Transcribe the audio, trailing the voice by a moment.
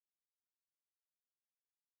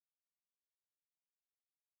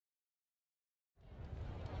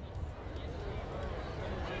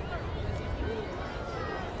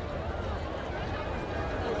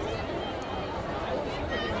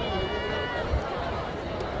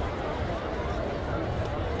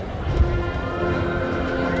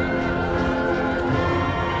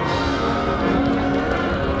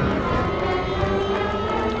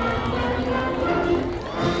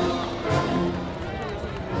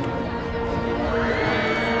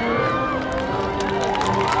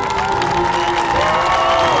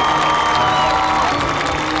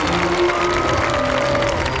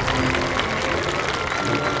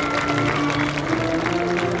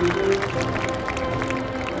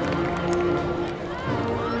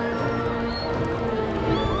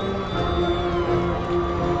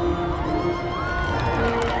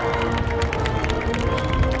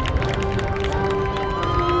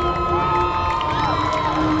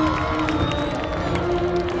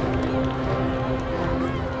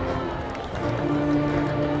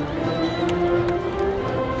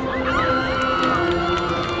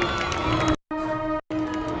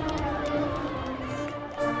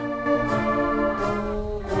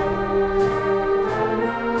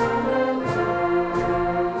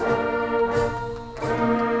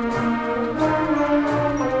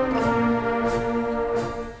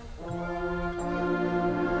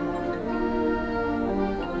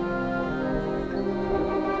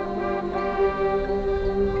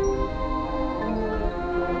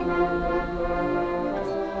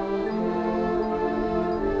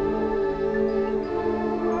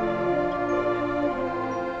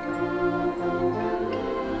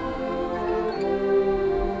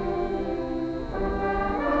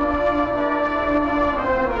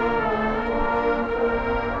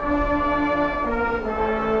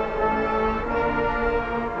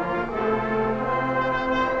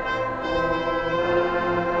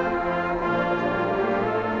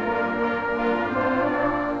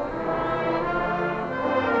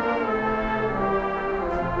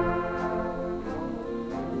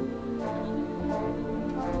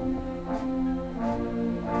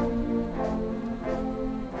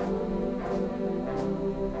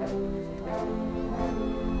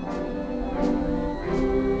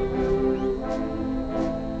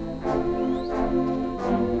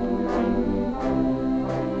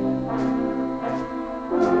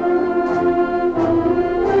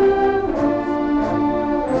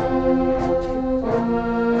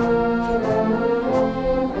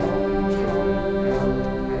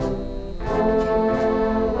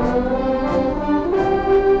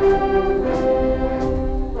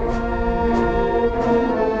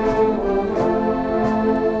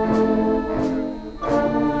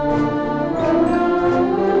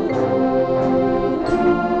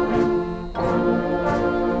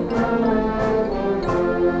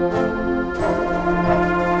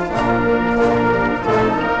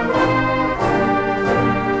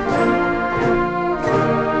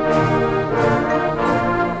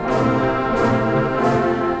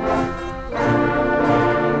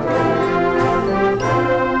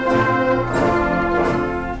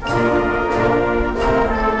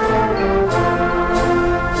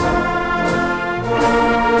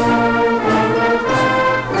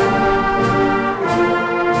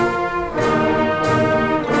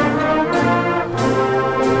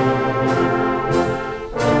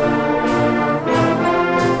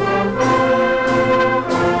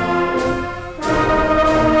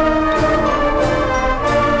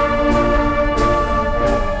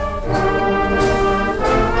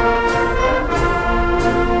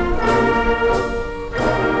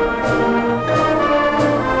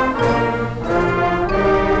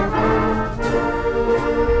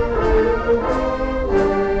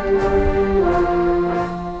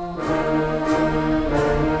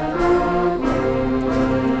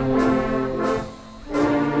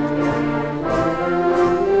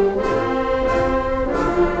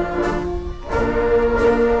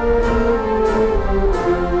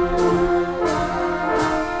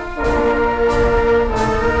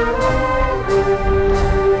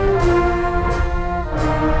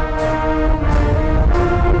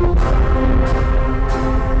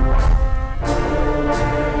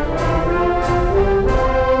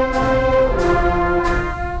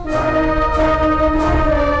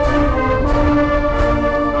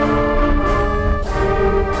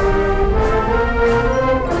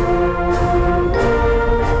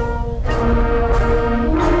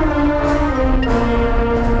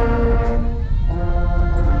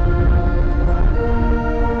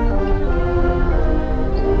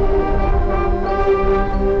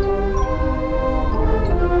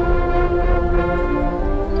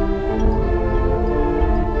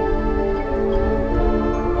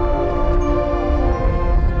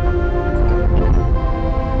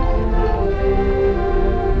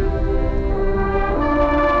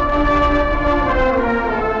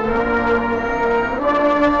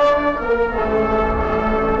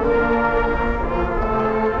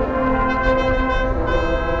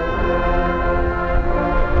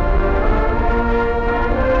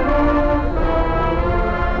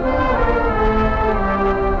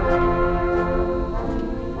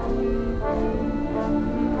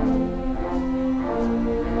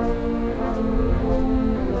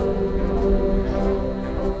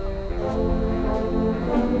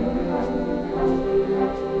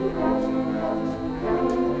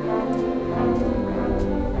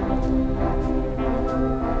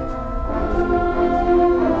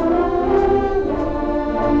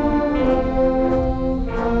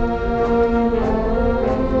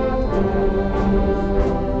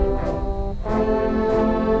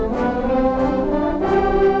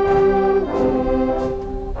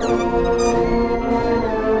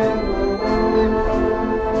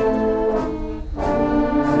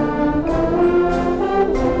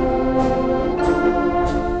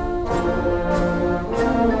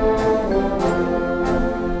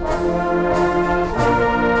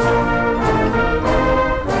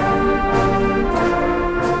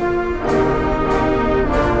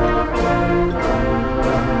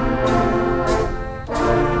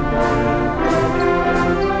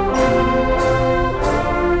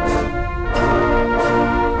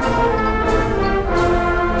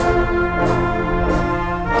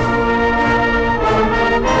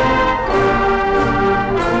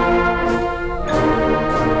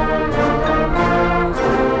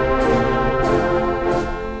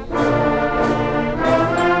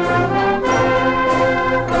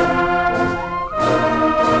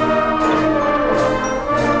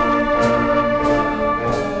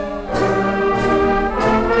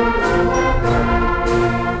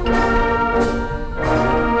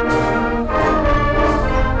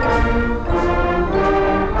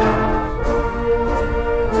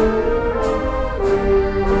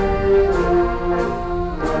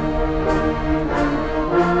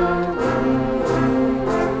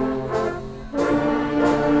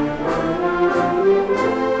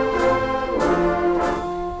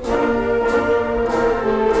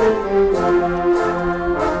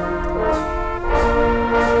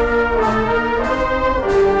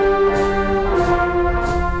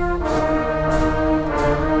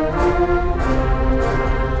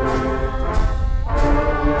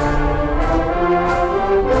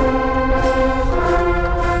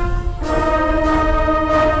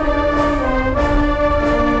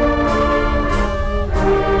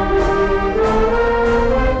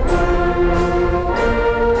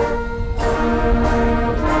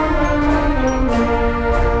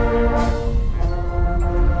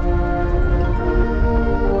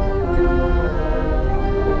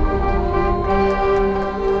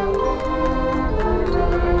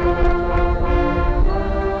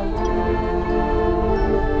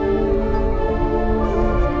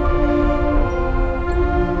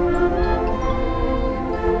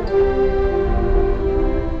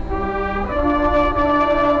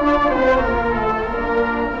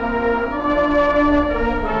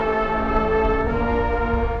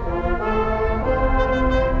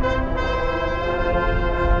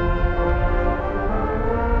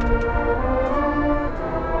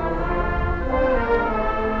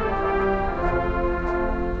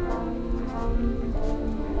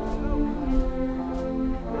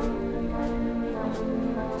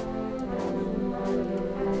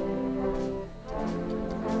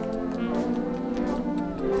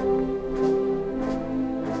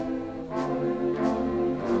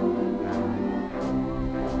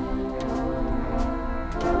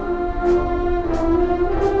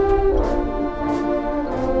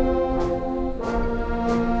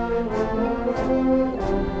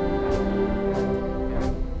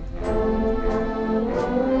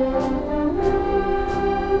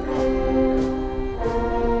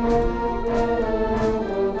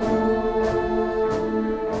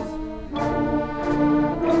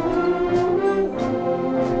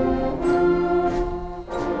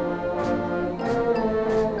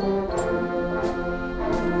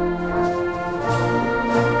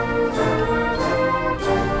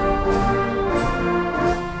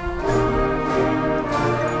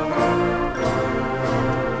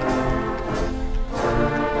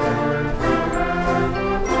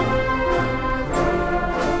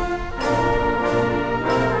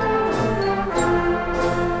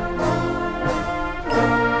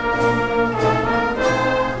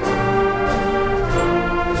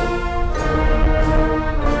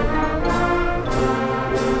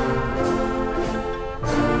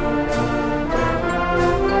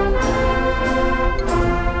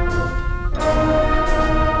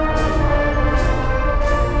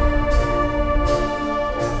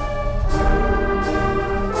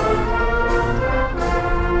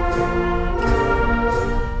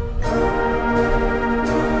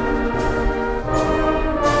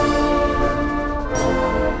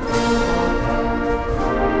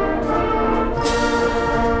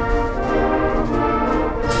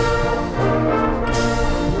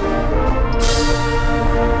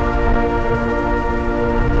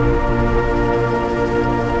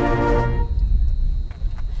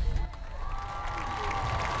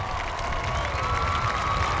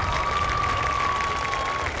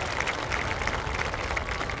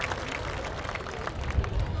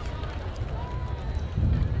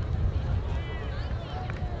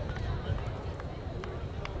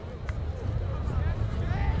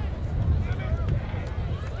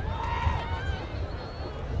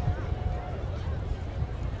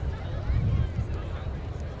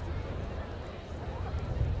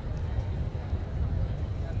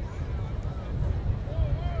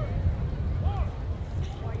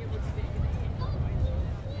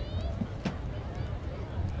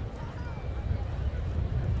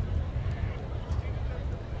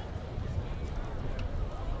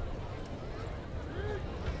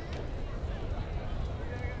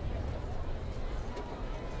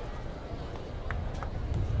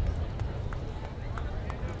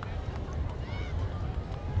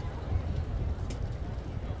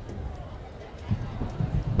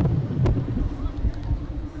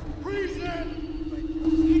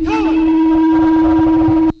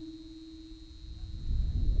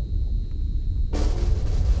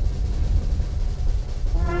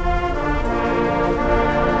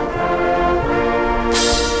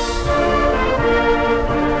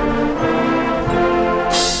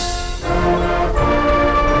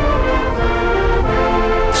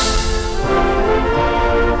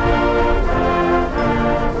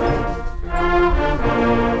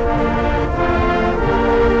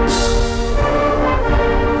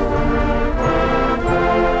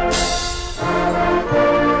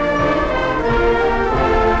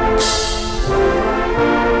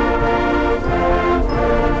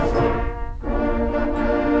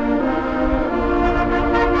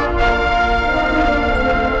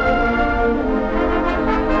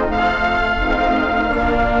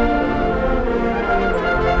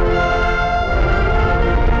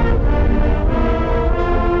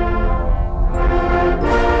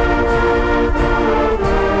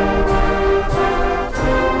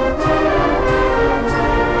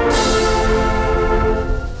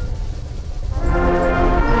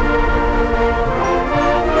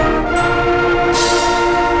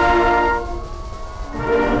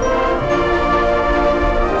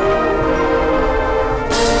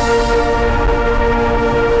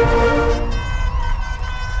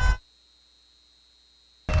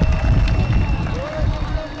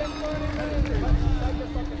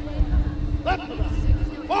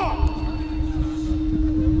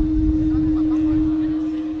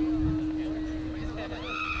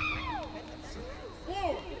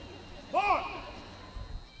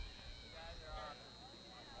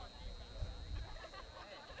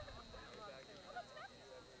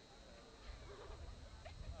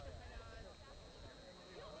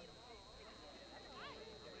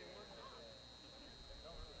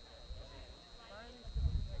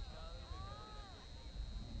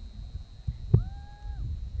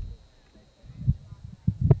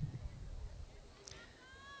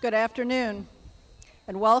Good afternoon,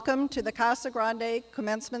 and welcome to the Casa Grande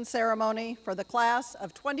commencement ceremony for the class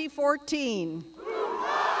of 2014.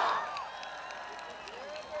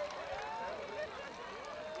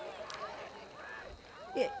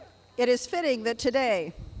 It is fitting that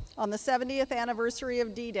today, on the 70th anniversary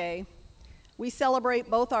of D-Day, we celebrate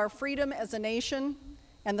both our freedom as a nation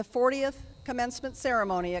and the 40th commencement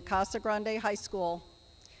ceremony at Casa Grande High School.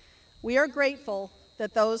 We are grateful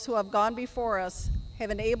that those who have gone before us have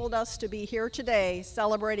enabled us to be here today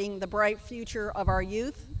celebrating the bright future of our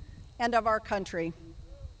youth and of our country.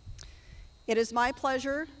 It is my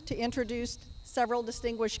pleasure to introduce several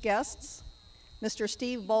distinguished guests. Mr.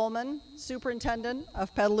 Steve Bowman, Superintendent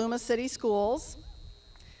of Petaluma City Schools.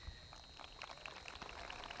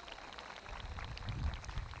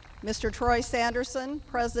 Mr. Troy Sanderson,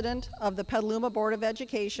 President of the Petaluma Board of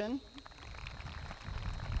Education.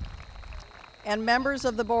 And members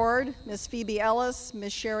of the board, Ms. Phoebe Ellis,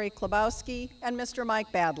 Ms. Sherry Klobowski, and Mr.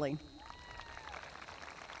 Mike Badley.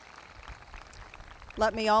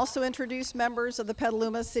 Let me also introduce members of the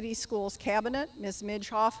Petaluma City Schools Cabinet, Ms. Midge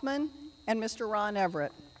Hoffman and Mr. Ron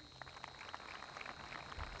Everett.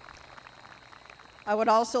 I would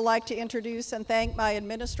also like to introduce and thank my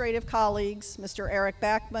administrative colleagues, Mr. Eric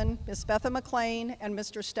Backman, Ms. Betha McLean, and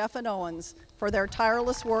Mr. Stephen Owens for their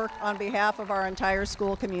tireless work on behalf of our entire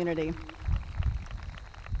school community.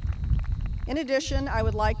 In addition, I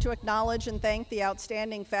would like to acknowledge and thank the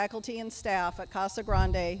outstanding faculty and staff at Casa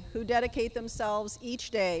Grande who dedicate themselves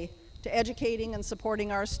each day to educating and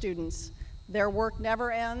supporting our students. Their work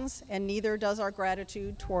never ends, and neither does our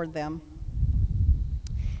gratitude toward them.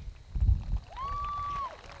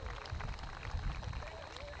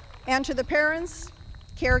 And to the parents,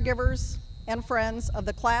 caregivers, and friends of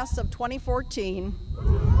the class of 2014,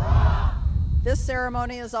 this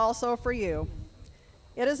ceremony is also for you.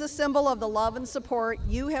 It is a symbol of the love and support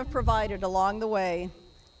you have provided along the way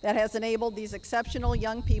that has enabled these exceptional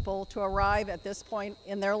young people to arrive at this point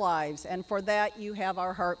in their lives, and for that you have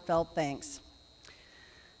our heartfelt thanks.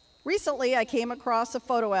 Recently, I came across a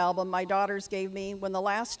photo album my daughters gave me when the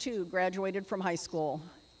last two graduated from high school.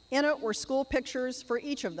 In it were school pictures for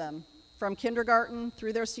each of them, from kindergarten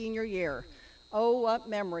through their senior year. Oh, what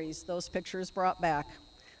memories those pictures brought back.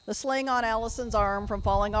 The sling on Allison's arm from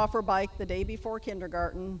falling off her bike the day before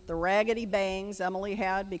kindergarten, the raggedy bangs Emily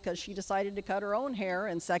had because she decided to cut her own hair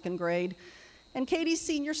in second grade, and Katie's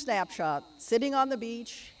senior snapshot, sitting on the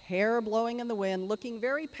beach, hair blowing in the wind, looking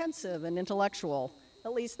very pensive and intellectual.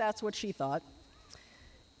 At least that's what she thought.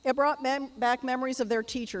 It brought back memories of their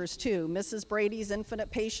teachers, too. Mrs. Brady's infinite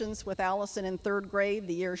patience with Allison in third grade,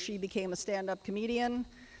 the year she became a stand-up comedian.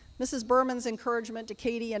 Mrs. Berman's encouragement to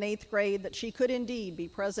Katie in 8th grade that she could indeed be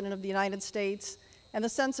President of the United States, and the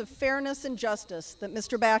sense of fairness and justice that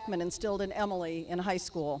Mr. Backman instilled in Emily in high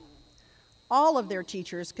school. All of their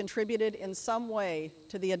teachers contributed in some way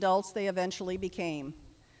to the adults they eventually became.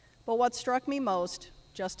 But what struck me most,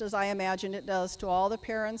 just as I imagine it does to all the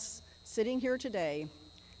parents sitting here today,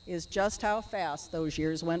 is just how fast those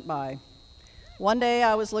years went by. One day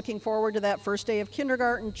I was looking forward to that first day of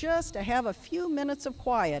kindergarten just to have a few minutes of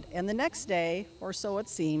quiet, and the next day, or so it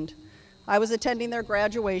seemed, I was attending their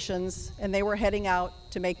graduations and they were heading out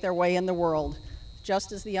to make their way in the world,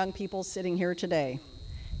 just as the young people sitting here today.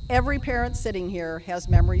 Every parent sitting here has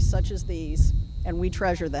memories such as these, and we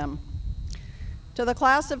treasure them. To the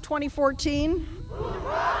class of 2014,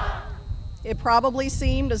 it probably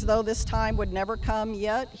seemed as though this time would never come,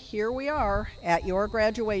 yet here we are at your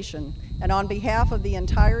graduation. And on behalf of the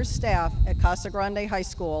entire staff at Casa Grande High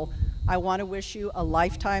School, I want to wish you a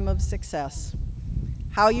lifetime of success.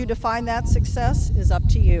 How you define that success is up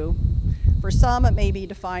to you. For some, it may be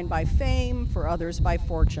defined by fame, for others by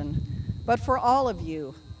fortune. But for all of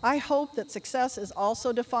you, I hope that success is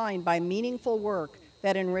also defined by meaningful work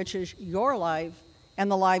that enriches your life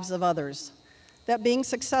and the lives of others. That being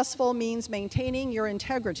successful means maintaining your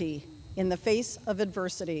integrity in the face of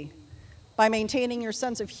adversity, by maintaining your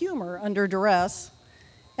sense of humor under duress,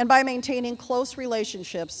 and by maintaining close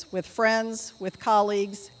relationships with friends, with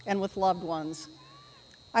colleagues, and with loved ones.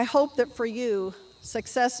 I hope that for you,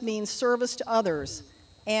 success means service to others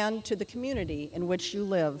and to the community in which you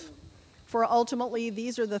live. For ultimately,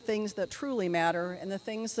 these are the things that truly matter and the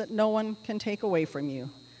things that no one can take away from you.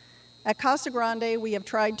 At Casa Grande, we have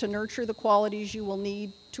tried to nurture the qualities you will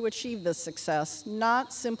need to achieve this success,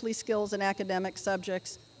 not simply skills in academic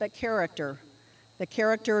subjects, but character. The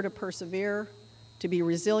character to persevere, to be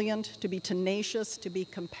resilient, to be tenacious, to be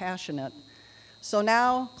compassionate. So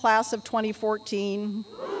now, class of 2014,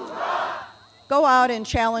 go out and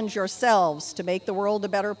challenge yourselves to make the world a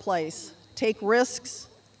better place. Take risks,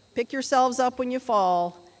 pick yourselves up when you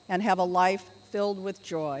fall, and have a life filled with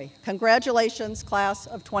joy. Congratulations, class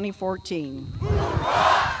of 2014.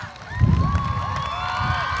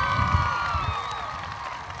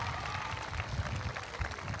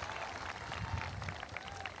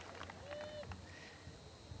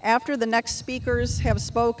 After the next speakers have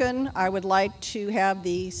spoken, I would like to have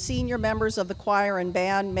the senior members of the choir and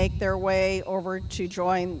band make their way over to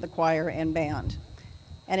join the choir and band.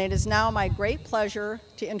 And it is now my great pleasure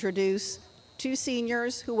to introduce two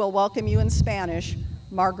seniors who will welcome you in Spanish,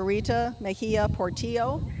 Margarita Mejia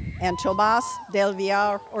Portillo and Tomas del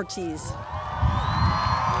Villar Ortiz.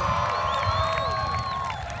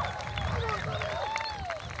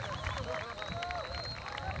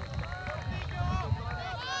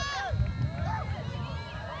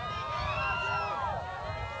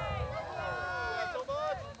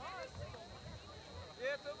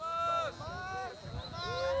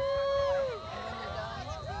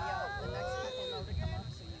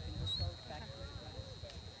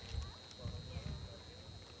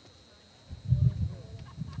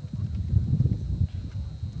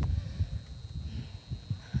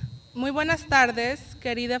 Muy buenas tardes,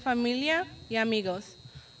 querida familia y amigos.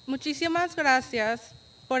 Muchísimas gracias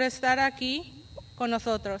por estar aquí con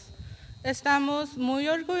nosotros. Estamos muy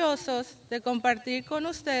orgullosos de compartir con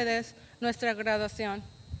ustedes nuestra graduación.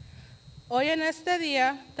 Hoy en este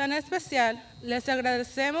día tan especial, les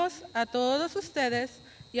agradecemos a todos ustedes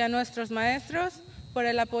y a nuestros maestros por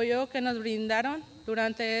el apoyo que nos brindaron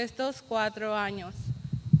durante estos 4 años.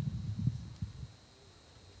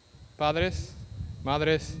 Padres,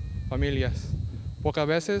 madres, familias, pocas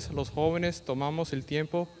veces los jóvenes tomamos el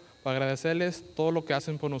tiempo para agradecerles todo lo que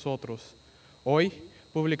hacen por nosotros. Hoy,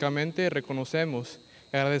 públicamente reconocemos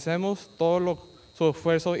y agradecemos todo su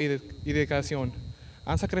esfuerzo y dedicación.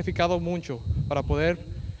 Han sacrificado mucho para poder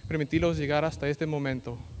permitirlos llegar hasta este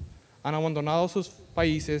momento. Han abandonado sus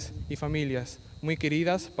países y familias muy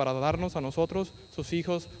queridas para darnos a nosotros, sus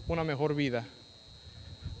hijos, una mejor vida.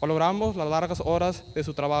 Valoramos las largas horas de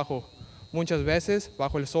su trabajo, muchas veces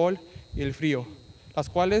bajo el sol y el frío, las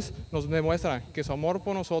cuales nos demuestran que su amor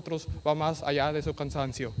por nosotros va más allá de su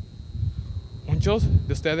cansancio. Muchos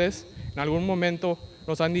de ustedes en algún momento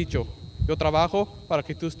nos han dicho, yo trabajo para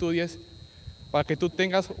que tú estudies, para que tú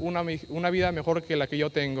tengas una vida mejor que la que yo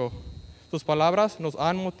tengo. Sus palabras nos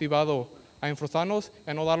han motivado a esforzarnos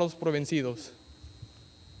y a no darlos por vencidos.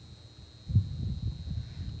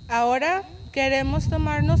 Ahora queremos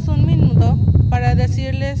tomarnos un minuto para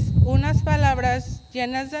decirles unas palabras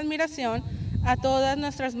llenas de admiración a todas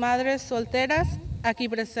nuestras madres solteras aquí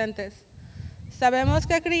presentes. Sabemos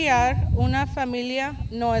que criar una familia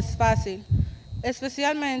no es fácil,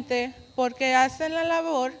 especialmente porque hacen la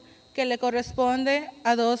labor que le corresponde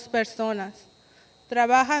a 2 personas.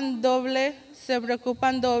 Trabajan doble, se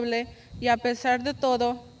preocupan doble y a pesar de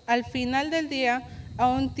todo, al final del día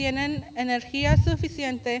aún tienen energía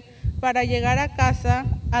suficiente para llegar a casa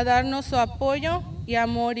a darnos su apoyo y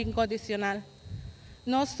amor incondicional.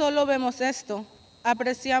 No solo vemos esto,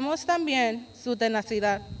 apreciamos también su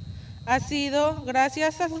tenacidad. Ha sido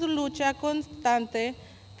gracias a su lucha constante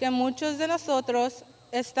que muchos de nosotros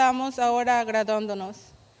estamos ahora graduándonos.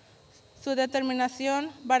 Su determinación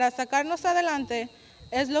para sacarnos adelante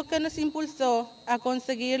es lo que nos impulsó a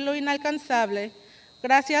conseguir lo inalcanzable.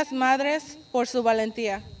 Gracias, madres, por su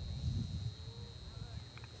valentía.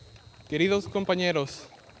 Queridos compañeros,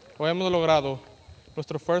 lo hemos logrado.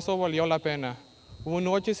 Nuestro esfuerzo valió la pena. Hubo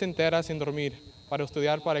noches enteras sin dormir para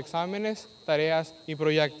estudiar para exámenes, tareas y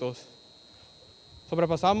proyectos.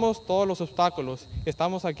 Sobrepasamos todos los obstáculos y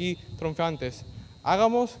estamos aquí triunfantes.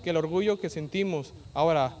 Hagamos que el orgullo que sentimos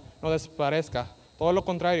ahora no desaparezca. Todo lo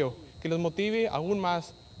contrario, que nos motive aún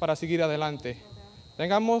más para seguir adelante.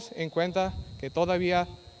 Tengamos en cuenta que todavía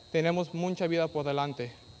tenemos mucha vida por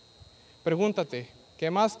delante. Pregúntate,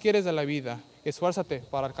 ¿qué más quieres de la vida? Esfuérzate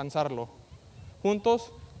para alcanzarlo.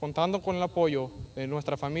 Juntos, contando con el apoyo de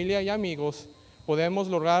nuestra familia y amigos, podemos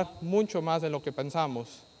lograr mucho más de lo que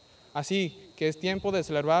pensamos. Así que es tiempo de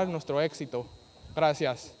celebrar nuestro éxito.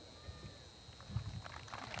 Gracias.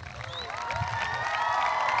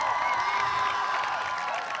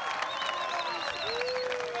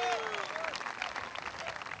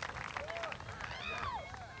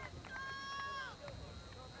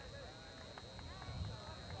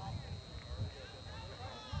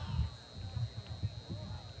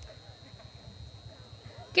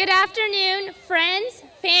 Good afternoon, friends,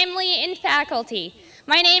 family, and faculty.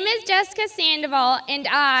 My name is Jessica Sandoval, and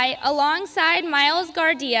I, alongside Miles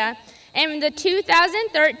Gardia, am the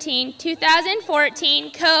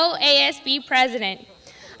 2013-2014 Co-ASB President.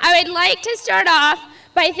 I would like to start off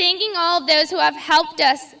by thanking all of those who have helped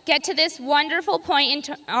us get to this wonderful point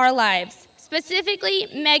in our lives, specifically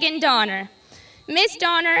Megan Donner. Miss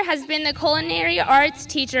Donner has been the culinary arts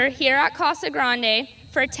teacher here at Casa Grande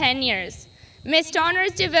for 10 years. Miss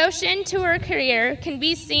Donner's devotion to her career can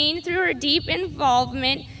be seen through her deep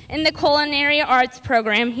involvement in the culinary arts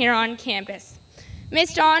program here on campus.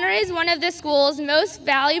 Miss Donner is one of the school's most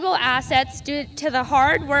valuable assets due to the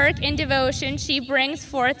hard work and devotion she brings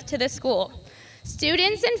forth to the school.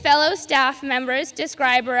 Students and fellow staff members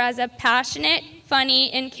describe her as a passionate,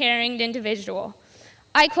 funny, and caring individual.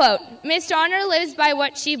 I quote, "Miss Donner lives by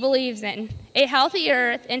what she believes in, a healthy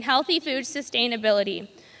earth and healthy food sustainability.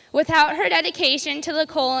 Without her dedication to the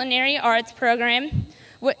culinary arts program,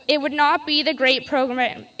 it would not be the great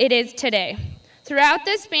program it is today. Throughout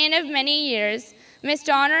the span of many years, Miss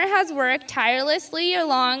Donner has worked tirelessly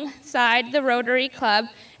alongside the Rotary Club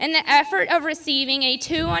in the effort of receiving a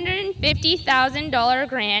 $250,000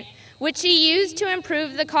 grant, which she used to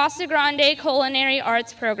improve the Casa Grande Culinary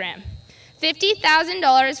Arts Program.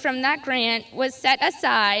 $50,000 from that grant was set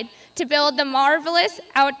aside to build the marvelous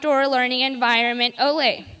outdoor learning environment,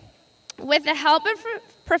 Olay. With the help of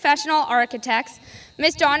professional architects,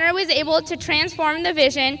 Ms. Donner was able to transform the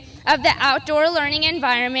vision of the outdoor learning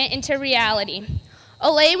environment into reality.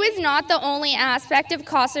 Olay was not the only aspect of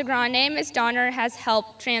Casa Grande Ms. Donner has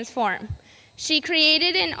helped transform. She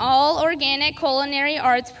created an all-organic culinary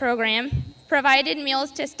arts program, provided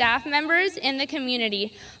meals to staff members in the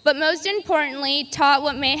community, but most importantly, taught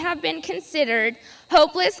what may have been considered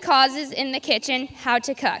hopeless causes in the kitchen how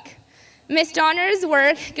to cook. Ms. Donner's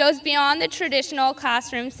work goes beyond the traditional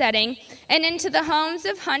classroom setting and into the homes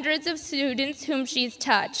of hundreds of students whom she's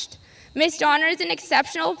touched. Ms. Donner is an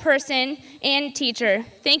exceptional person and teacher.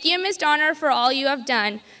 Thank you, Ms. Donner, for all you have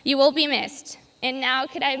done. You will be missed. And now,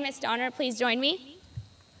 could I have Ms. Donner please join me?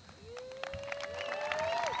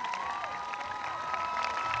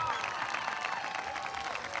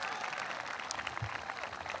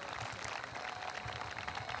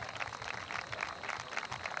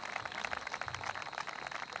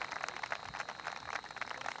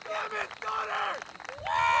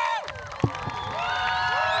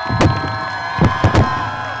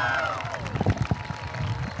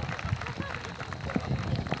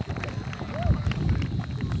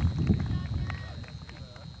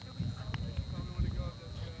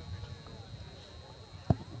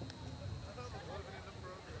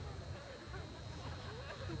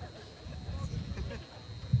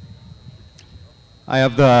 I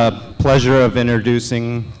have the pleasure of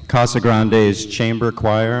introducing Casa Grande's Chamber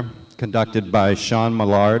Choir, conducted by Sean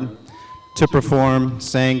Millard, to perform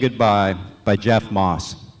Saying Goodbye by Jeff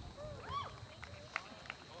Moss.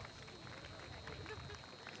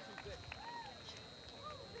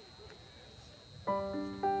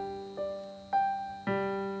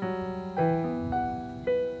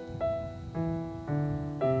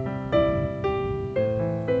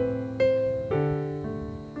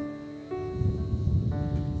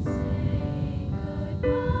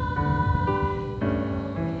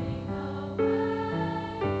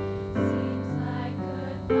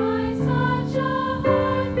 Such a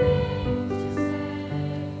hard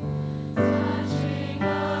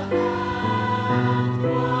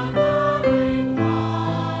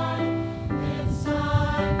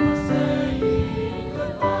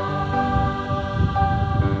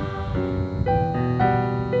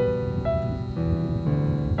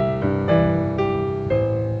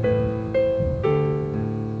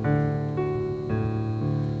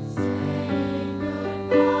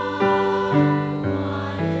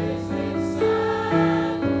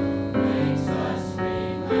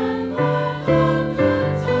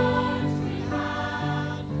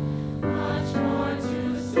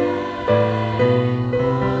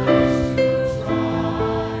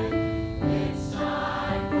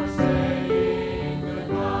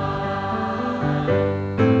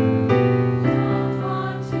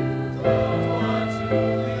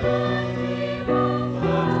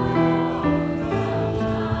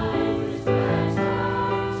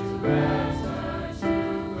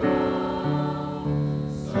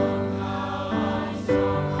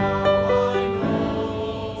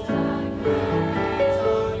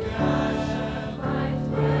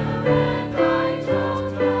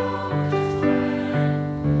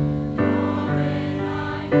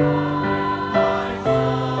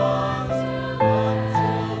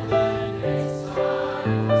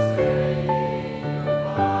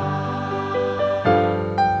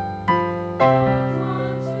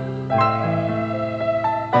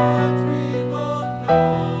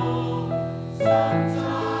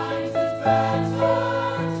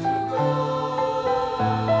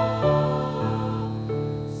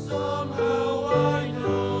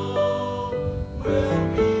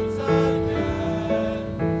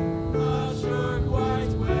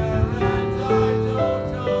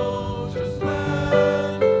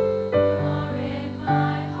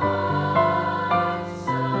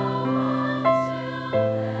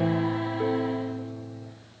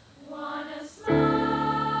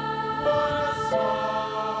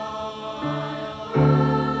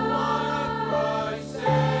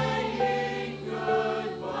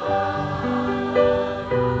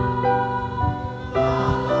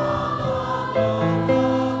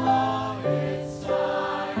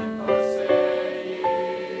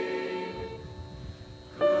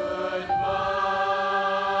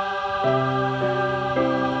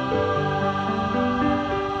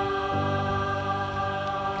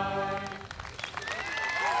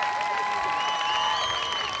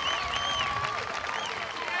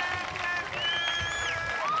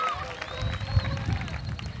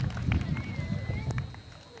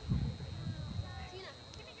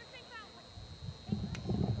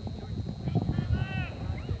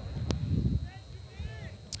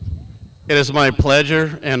It is my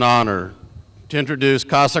pleasure and honor to introduce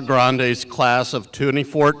Casa Grande's class of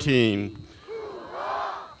 2014,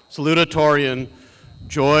 salutatorian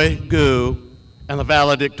Joy Gu and the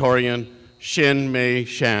valedictorian Shin Mei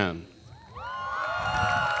Shan.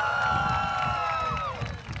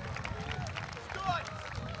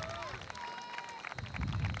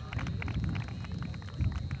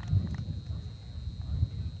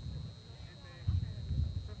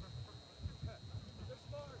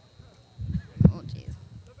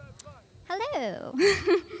 Hello.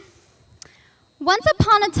 Once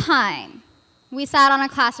upon a time, we sat on a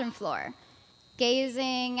classroom floor,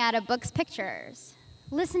 gazing at a book's pictures,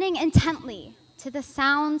 listening intently to the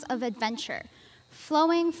sounds of adventure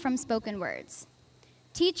flowing from spoken words.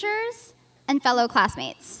 Teachers and fellow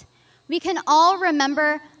classmates, we can all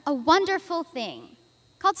remember a wonderful thing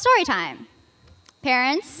called story time.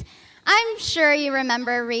 Parents, I'm sure you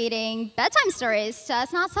remember reading bedtime stories to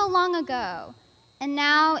us not so long ago. And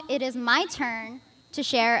now it is my turn to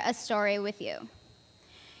share a story with you.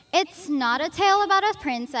 It's not a tale about a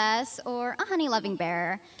princess or a honey-loving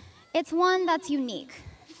bear. It's one that's unique,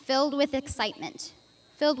 filled with excitement,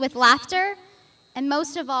 filled with laughter, and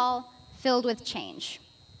most of all, filled with change.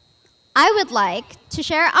 I would like to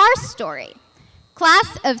share our story,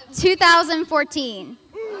 Class of 2014.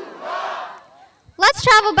 Let's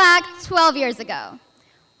travel back 12 years ago.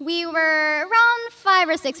 We were around 5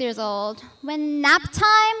 or 6 years old when nap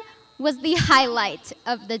time was the highlight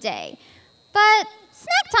of the day. But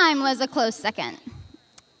snack time was a close second.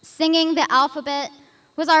 Singing the alphabet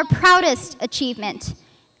was our proudest achievement,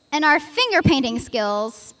 and our finger painting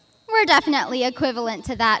skills were definitely equivalent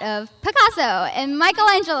to that of Picasso and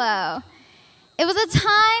Michelangelo. It was a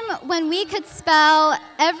time when we could spell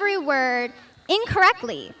every word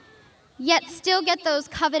incorrectly, yet still get those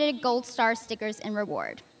coveted gold star stickers in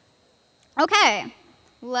reward. Okay,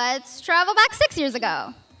 let's travel back 6 years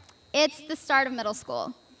ago. It's the start of middle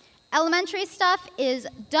school. Elementary stuff is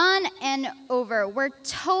done and over. We're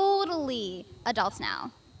totally adults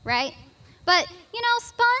now, right? But, you know,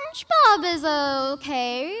 SpongeBob is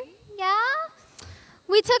okay, yeah?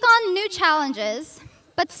 We took on new challenges,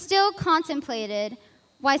 but still contemplated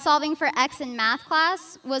why solving for X in math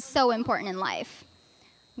class was so important in life.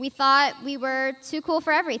 We thought we were too cool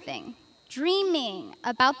for everything, dreaming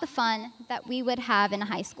about the fun that we would have in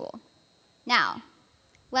high school. Now,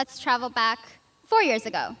 let's travel back 4 years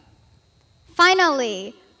ago.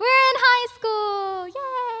 Finally, we're in high school,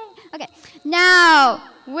 yay! Okay, now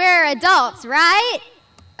we're adults, right?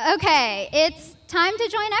 Okay, it's time to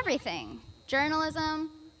join everything.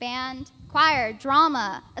 Journalism, band, choir,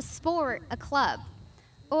 drama, a sport, a club.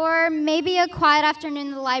 Or maybe a quiet afternoon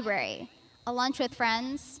in the library, a lunch with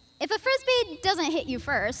friends. If a Frisbee doesn't hit you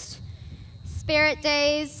first, Spirit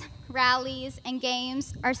days, rallies, and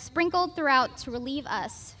games are sprinkled throughout to relieve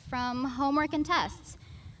us from homework and tests.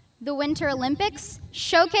 The Winter Olympics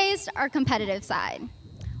showcased our competitive side,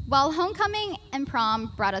 while homecoming and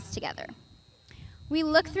prom brought us together. We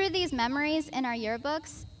look through these memories in our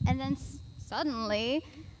yearbooks, and then suddenly,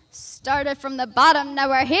 started from the bottom, now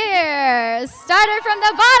we're here. Started from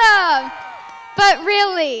the bottom. But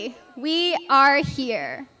really, we are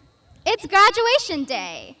here. It's graduation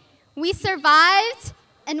day. We survived,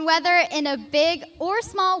 and whether in a big or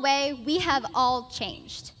small way, we have all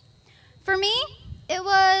changed. For me, it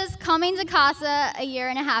was coming to Casa a year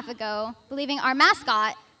and a half ago, believing our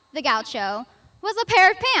mascot, the gaucho, was a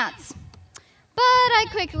pair of pants. But I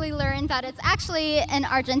quickly learned that it's actually an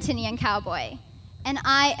Argentinian cowboy, and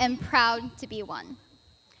I am proud to be one.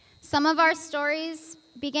 Some of our stories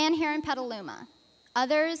began here in Petaluma.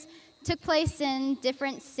 Others took place in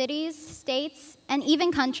different cities, states, and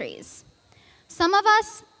even countries. Some of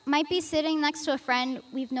us might be sitting next to a friend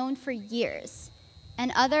we've known for years,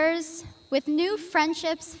 and others with new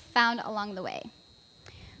friendships found along the way.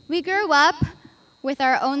 We grew up with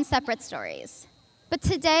our own separate stories, but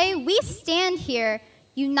today we stand here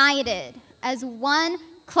united as one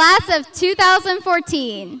Class of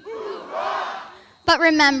 2014. But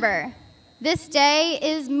remember, this day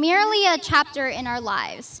is merely a chapter in our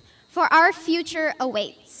lives, for our future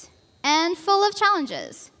awaits, and full of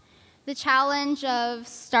challenges. The challenge of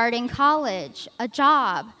starting college, a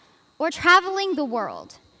job, or traveling the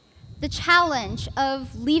world. The challenge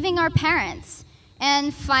of leaving our parents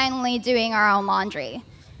and finally doing our own laundry.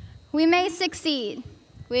 We may succeed,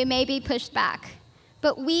 we may be pushed back,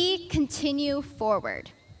 but we continue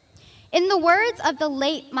forward. In the words of the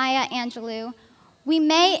late Maya Angelou, we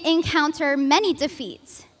may encounter many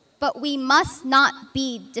defeats, but we must not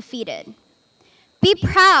be defeated. Be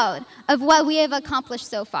proud of what we have accomplished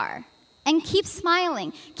so far. and keep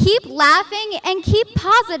smiling, keep laughing, and keep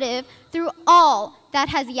positive through all that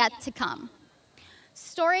has yet to come.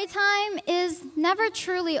 Story time is never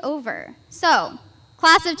truly over. So,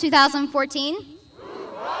 class of 2014,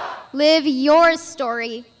 live your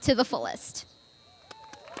story to the fullest.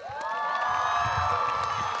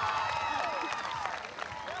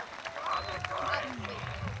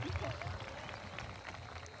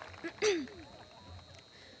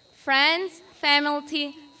 Friends,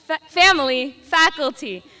 family,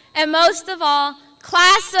 faculty, and most of all,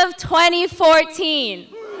 class of 2014.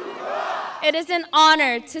 It is an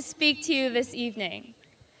honor to speak to you this evening.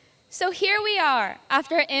 So here we are,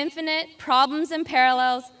 after infinite problems and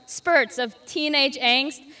parallels, spurts of teenage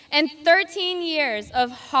angst, and 13 years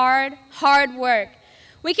of hard work.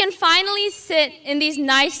 We can finally sit in these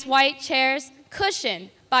nice white chairs,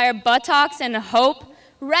 cushioned by our buttocks and hope,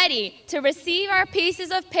 ready to receive our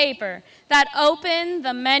pieces of paper that open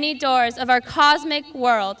the many doors of our cosmic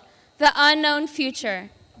world, the unknown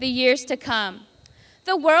future, the years to come.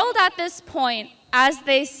 The world at this point, as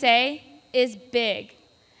they say, is big.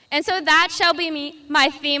 And so that shall be my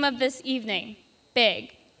theme of this evening,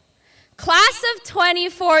 big. Class of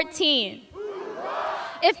 2014.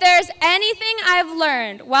 If there's anything I've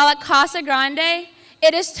learned while at Casa Grande,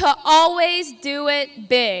 it is to always do it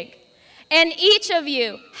big. And each of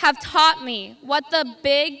you have taught me what the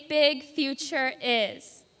big future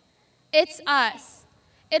is. It's us.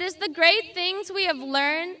 It is the great things we have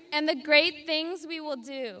learned and the great things we will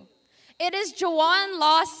do. It is Juwan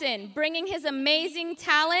Lawson bringing his amazing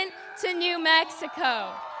talent to New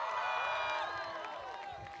Mexico.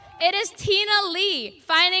 It is Tina Lee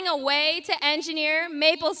finding a way to engineer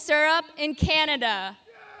maple syrup in Canada.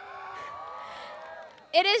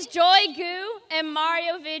 It is Joy Gu and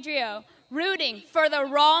Mario Vidrio rooting for the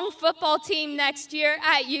wrong football team next year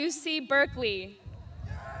at UC Berkeley.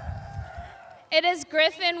 It is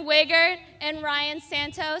Griffin Wigard and Ryan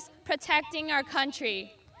Santos protecting our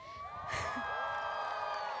country.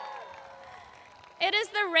 It is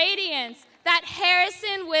the radiance that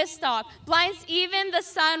Harrison Wistock blinds even the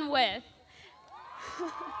sun with.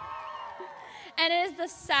 And it is the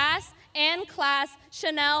sass and class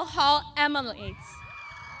Chanel Hall emulates.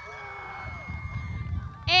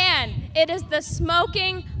 And it is the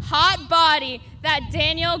smoking hot body that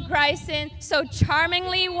Daniel Greisen so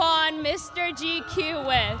charmingly won Mr. GQ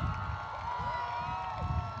with.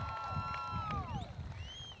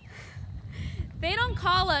 They don't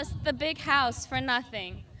call us the big house for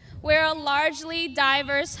nothing. We're a largely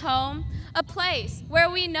diverse home, a place where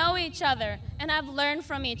we know each other and have learned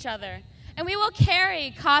from each other. And we will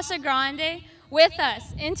carry Casa Grande with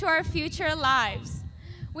us into our future lives.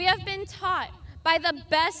 We have been taught by the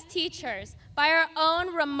best teachers, by our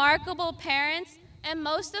own remarkable parents, and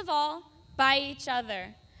most of all, by each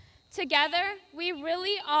other. Together, we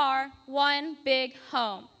really are one big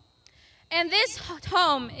home. And this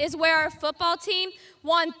home is where our football team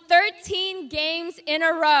won 13 games in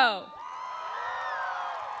a row.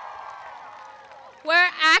 Where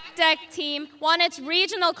our ACDEC team won its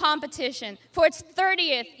regional competition for its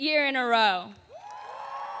 30th year in a row.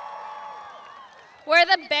 Where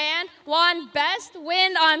the band won Best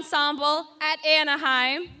Wind Ensemble at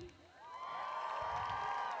Anaheim.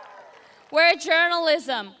 Where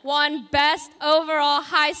journalism won Best Overall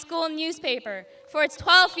High School Newspaper for its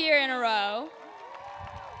 12th year in a row.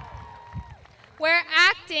 Where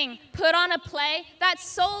acting put on a play that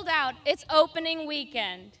sold out its opening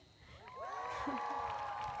weekend.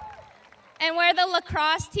 And where the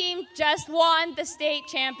lacrosse team just won the state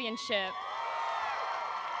championship.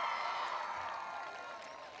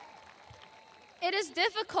 It is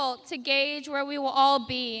difficult to gauge where we will all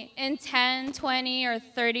be in 10, 20, or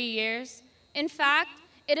 30 years. In fact,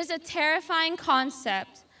 it is a terrifying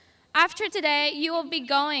concept. After today, you will be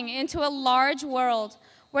going into a large world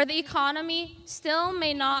where the economy still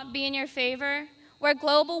may not be in your favor, where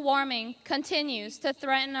global warming continues to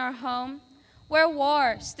threaten our home, where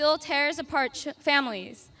war still tears apart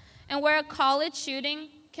families, and where a college shooting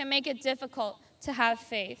can make it difficult to have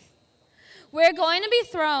faith. We're going to be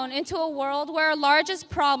thrown into a world where our largest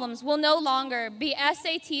problems will no longer be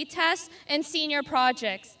SAT tests and senior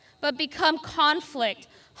projects, but become conflict,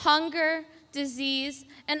 hunger, disease,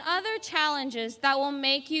 and other challenges that will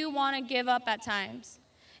make you want to give up at times.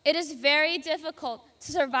 It is very difficult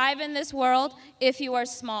to survive in this world if you are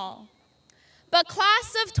small. But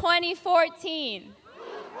class of 2014,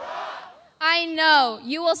 I know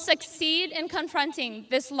you will succeed in confronting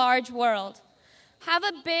this large world. Have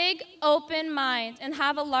a big, open mind and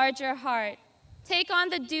have a larger heart. Take on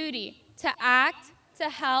the duty to act, to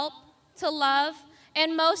help, to love,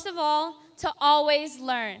 and most of all, to always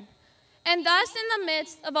learn. And thus, in the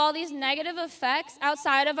midst of all these negative effects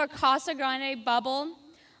outside of our Casa Grande bubble,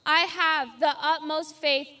 I have the utmost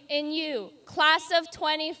faith in you, class of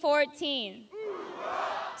 2014,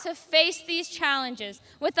 to face these challenges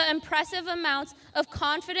with the impressive amounts of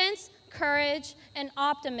confidence, courage, and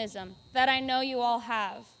optimism that I know you all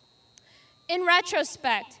have. In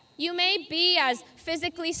retrospect, you may be as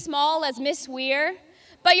physically small as Miss Weir,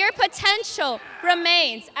 but your potential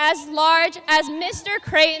remains as large as Mr.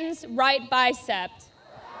 Creighton's right bicep.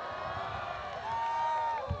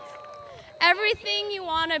 Everything you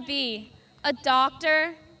want to be, a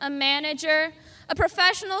doctor, a manager, a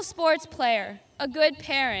professional sports player, a good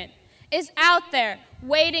parent, is out there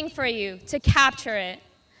waiting for you to capture it.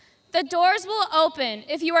 The doors will open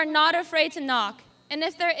if you are not afraid to knock, and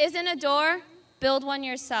if there isn't a door, build one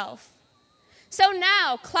yourself. So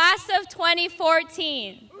now, class of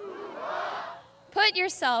 2014, put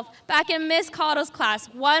yourself back in Miss Caudle's class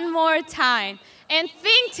one more time and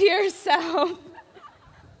think to yourself,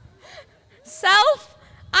 self,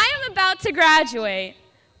 I am about to graduate.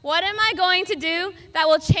 What am I going to do that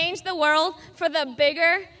will change the world for the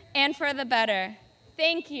bigger and for the better?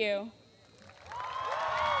 Thank you.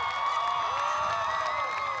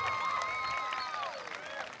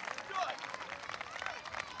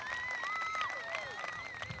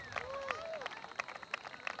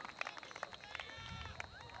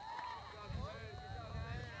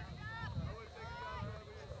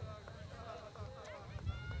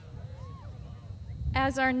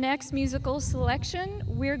 As our next musical selection,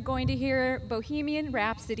 we're going to hear Bohemian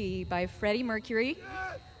Rhapsody by Freddie Mercury,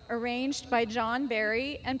 arranged by John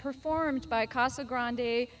Barry and performed by Casa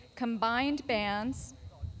Grande combined bands,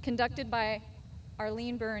 conducted by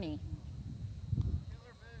Arlene Burney.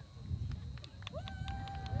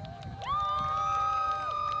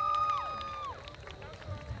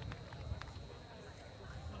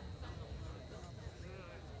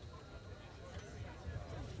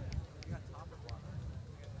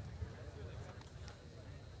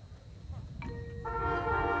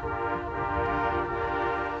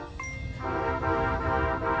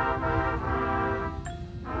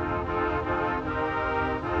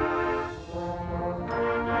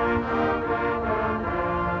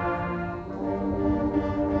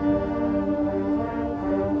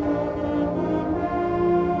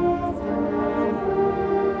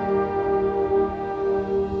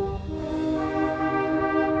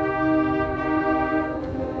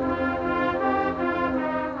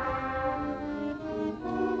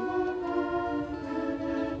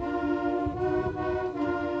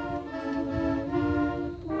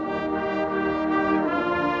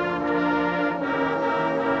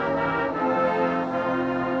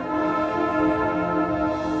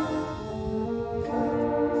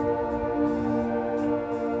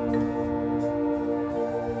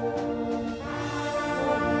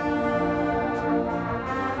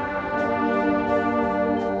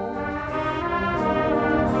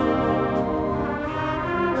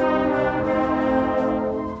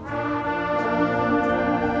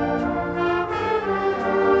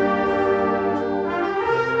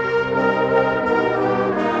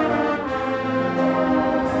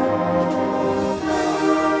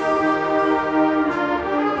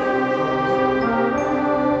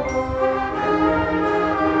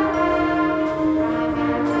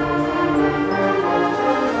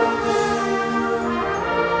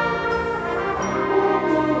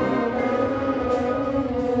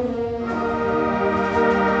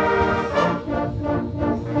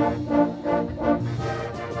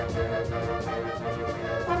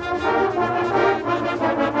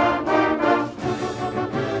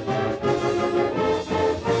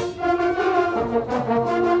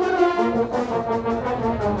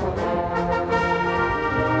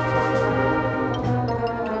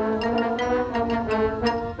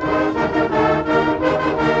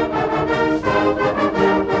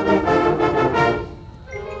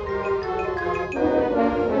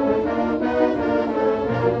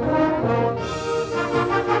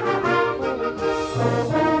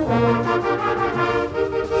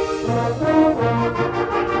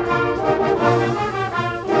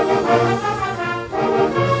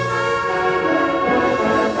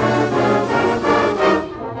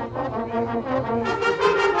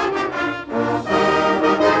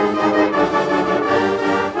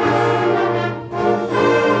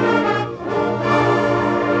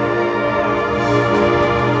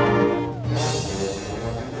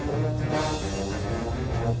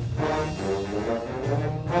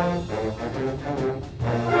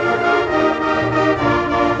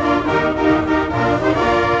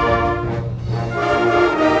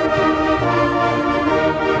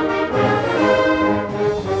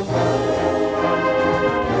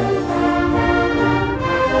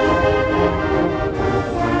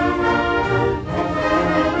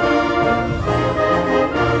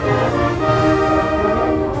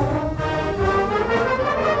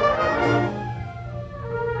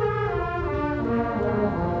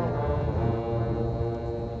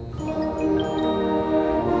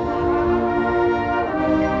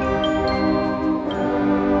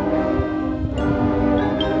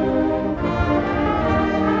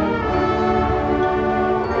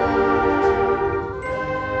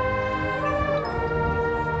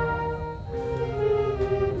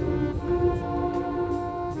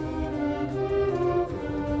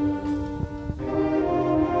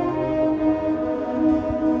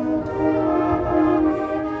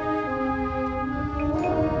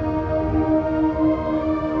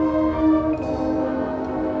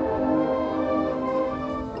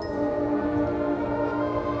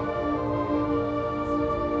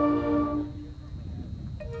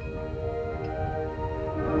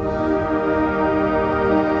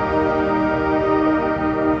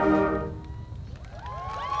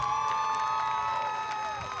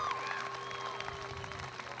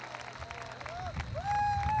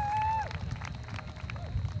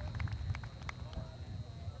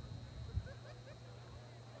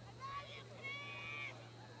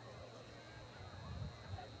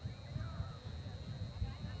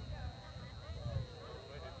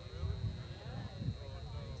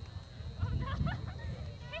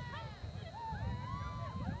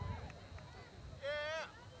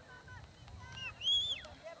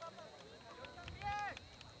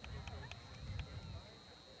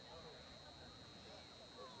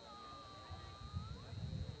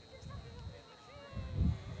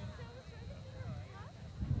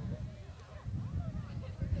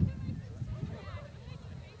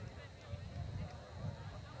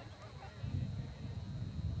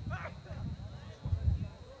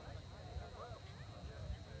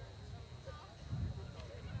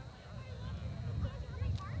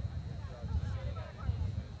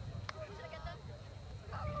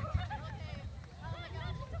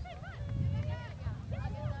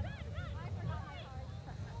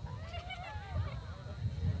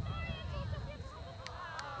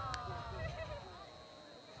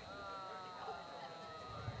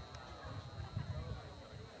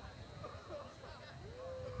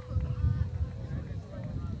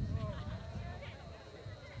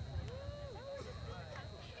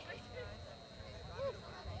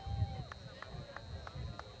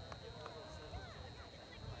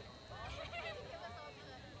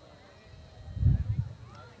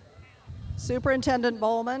 Superintendent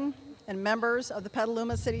Bowman and members of the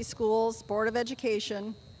Petaluma City Schools Board of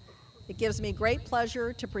Education, it gives me great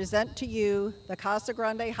pleasure to present to you the Casa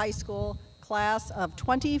Grande High School class of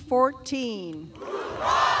 2014.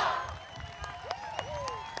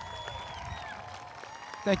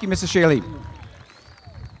 Thank you, Mrs. Shaley.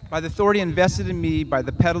 By the authority invested in me by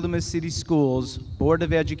the Petaluma City Schools Board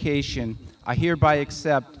of Education, I hereby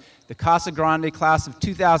accept the Casa Grande class of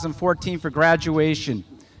 2014 for graduation.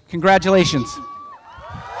 Congratulations.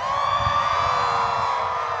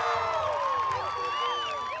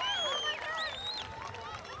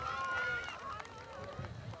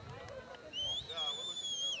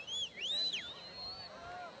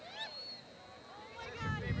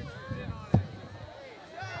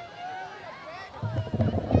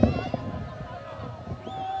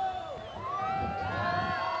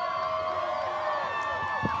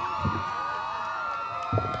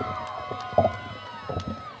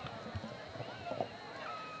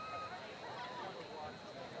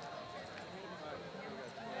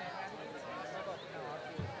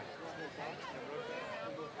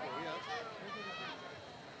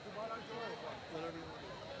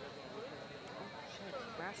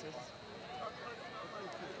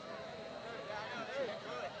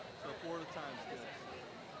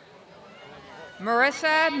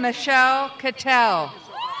 Marissa Michelle Cattell.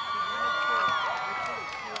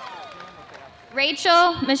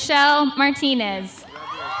 Rachel Michelle Martinez.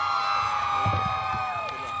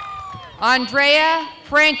 Andrea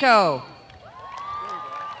Franco.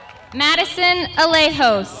 Madison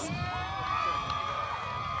Alejos.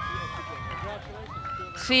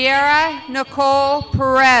 Sierra Nicole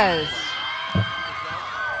Perez.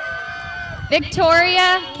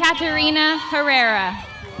 Victoria Caterina Herrera.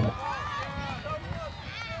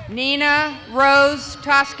 Nina Rose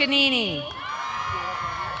Toscanini.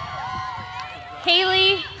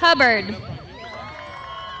 Haley Hubbard.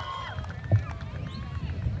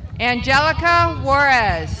 Angelica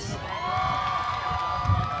Juarez.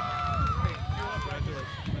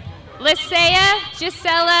 Lisea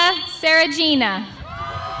Gisela Saragina.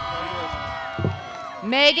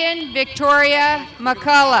 Megan Victoria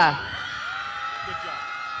McCullough.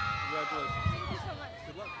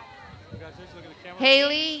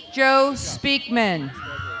 Haley Joe Speakman.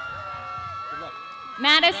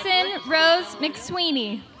 Madison Rose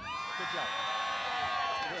McSweeney.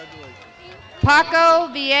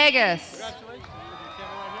 Paco Villegas.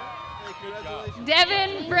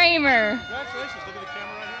 Devin Bramer.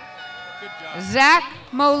 Zach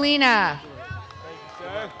Molina.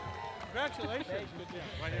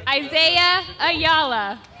 Isaiah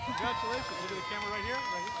Ayala.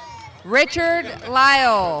 Richard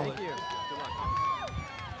Lyle.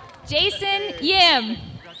 Jason Yim.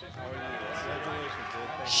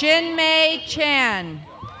 Shinmei Chan.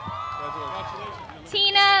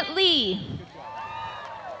 Tina Lee.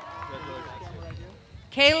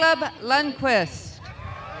 Caleb Lundquist.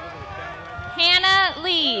 Hannah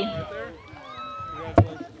Lee.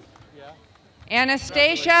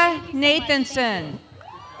 Anastasia Nathanson.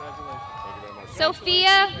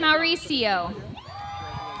 Sophia Mauricio.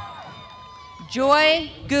 Joy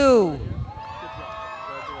Gu.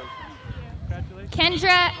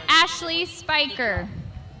 Kendra Ashley Spiker.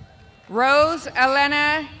 Rose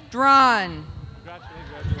Elena Drawn.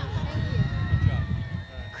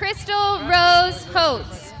 Crystal Rose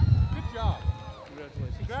Holtz.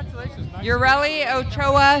 Ureli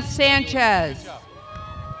Ochoa Sanchez.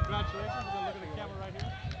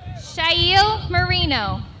 Shail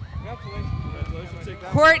Marino.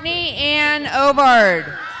 Courtney Ann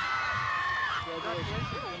Ovard.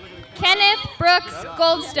 Kenneth Brooks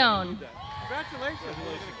Goldstone.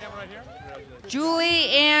 Julie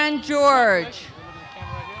Ann George.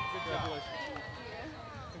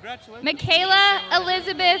 Michaela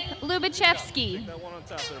Elizabeth Lubachevsky.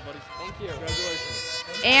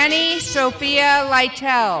 Annie Sophia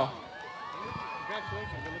Lytell.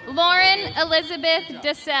 Lauren Elizabeth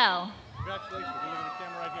DeSell.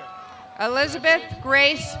 Elizabeth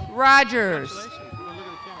Grace Rogers.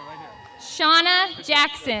 Shauna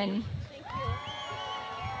Jackson.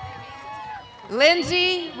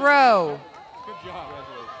 Lindsay Rowe.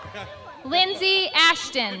 Lindsay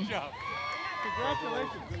Ashton.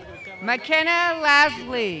 McKenna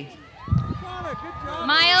Lasley.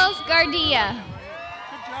 Miles Gardia.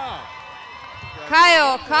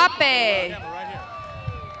 Kyle Coppe.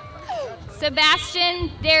 Sebastian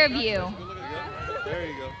Dareview.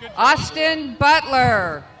 Austin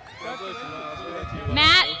Butler.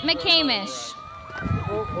 Matt McCamish.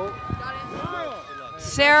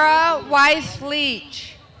 Sarah Weiss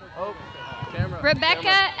Leach.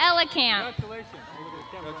 Rebecca Ellicamp.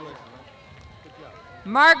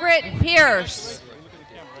 Margaret Pierce.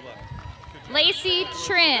 Lacey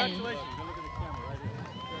Trin.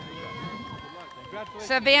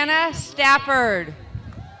 Savannah Stafford.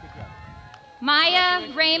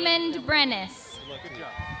 Maya Raymond Brennis.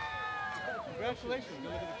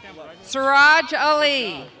 Siraj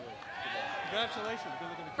Ali.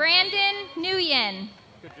 Brandon Nguyen.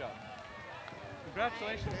 Good job.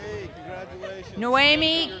 Congratulations. Hey, congratulations.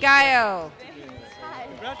 Noemi Gaio.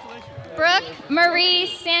 Congratulations. Brooke Marie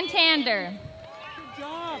Santander. Good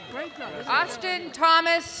job. Great job. Austin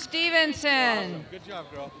Thomas Stevenson. Good job,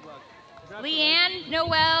 girl. Leanne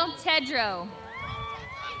Noel Tedrow.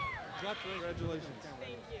 Congratulations.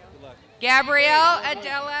 Good luck. Gabrielle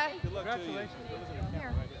Adela. Good luck. Congratulations.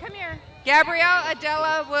 Come here. Gabrielle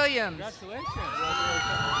Adela Williams. Congratulations.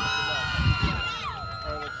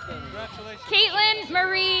 Congratulations. Caitlin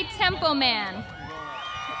Marie Templeman.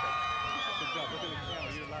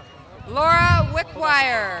 Laura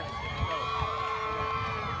Wickwire.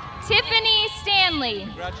 Tiffany Stanley.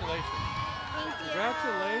 Congratulations.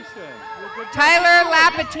 Congratulations. Tyler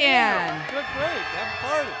Lapatan. Good, great. Have a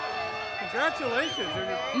party. Congratulations.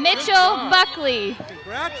 Mitchell Buckley.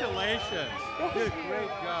 Congratulations. Good, great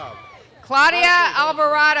job. Claudia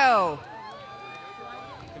Alvarado.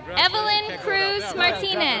 Evelyn Cruz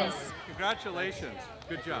Martinez. Congratulations.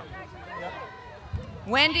 Good job.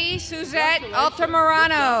 Wendy Suzette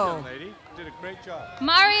Altamirano. Lady. You did a great job.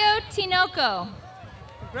 Mario Tinoco.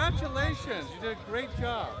 Congratulations. You did a great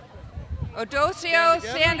job. Odosio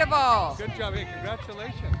Sandoval. Good job. Hey,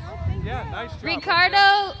 congratulations. Yeah, nice job.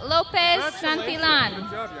 Ricardo Lopez Congratulations. Santillan.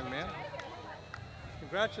 Good job, young man.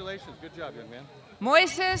 Congratulations. Good job, young man.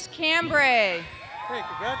 Moises Cambray. Hey,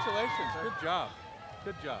 congratulations. Good job.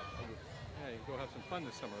 Good job. Yeah, you can go have some fun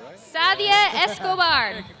this summer, right? Sadia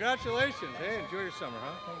Escobar. Hey, congratulations. Hey, enjoy your summer,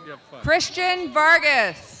 huh? You have fun. Christian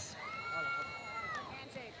Vargas.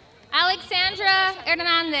 Alexandra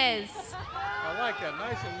Hernandez. I like that.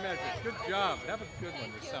 Nice and measured. Good job. Have a good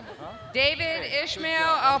one this summer, huh? David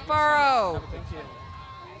Ishmael Alfaro.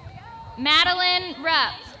 Madeline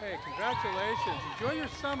Rupp. Hey, congratulations. Enjoy your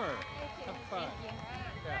summer. Have fun.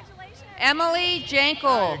 Yeah. Emily Now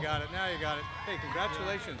Jankel. you got it. Now you got it. Hey,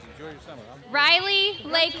 congratulations. Enjoy your summer, huh? Riley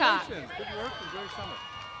Laycock. Congratulations. Good work. Enjoy your summer.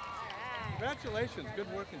 Congratulations. Good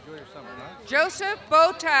work. Enjoy your summer, huh? Joseph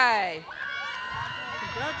Bowtie.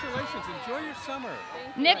 Congratulations. Enjoy your summer.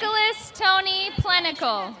 Nicholas Tony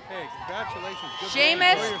Plenical. Hey, congratulations. Good work.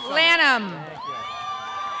 Seamus Enjoy your summer. Lanham.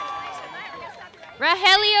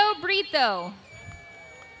 Rogelio Brito.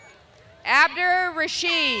 Abdur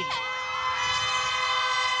Rashid.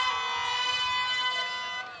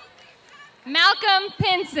 Malcolm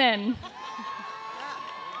Pinson.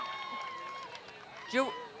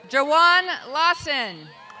 Jawan Lawson.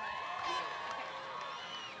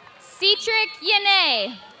 Cetric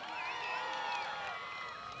Yane.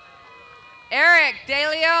 Eric De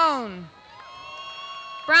Leon.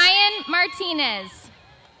 Brian Martinez.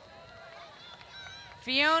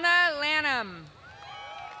 Fiona Lanham.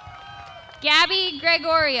 Gabby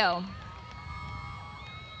Gregorio.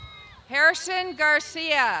 Harrison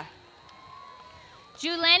Garcia.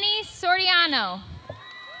 Juleni Soriano.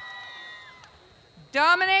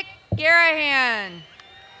 Dominic Garahan.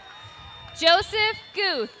 Joseph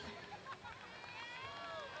Guth.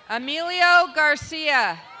 Emilio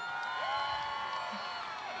Garcia.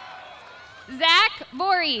 Zach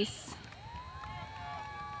Voorhees.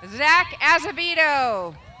 Zach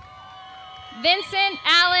Azevedo. Vincent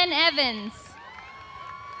Allen Evans.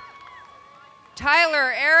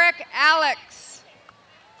 Tyler Eric Alex.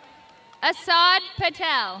 Assad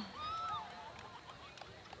Patel.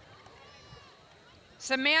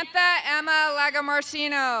 Samantha Emma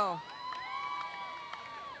Lagamarcino.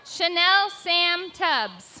 Chanel Sam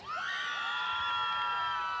Tubbs.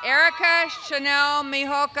 Erica Chanel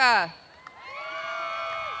Mihoka.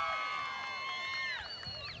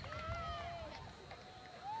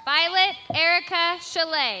 Violet Erica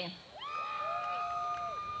Chalet.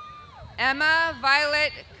 Emma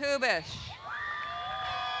Violet Kubish.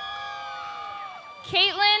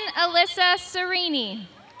 Caitlin Alyssa Serini.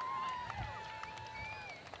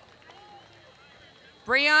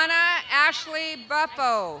 Brianna Ashley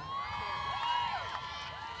Buffo.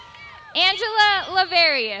 Angela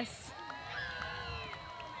Laverius.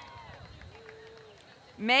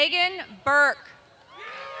 Megan Burke.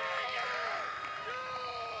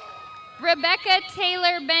 Rebecca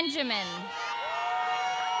Taylor Benjamin.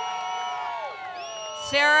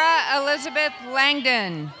 Sarah Elizabeth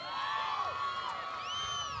Langdon.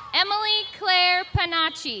 Emily Claire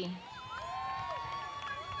Panacci.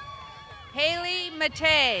 Haley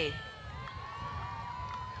Matei.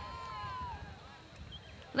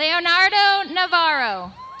 Leonardo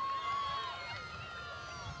Navarro.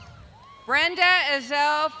 Brenda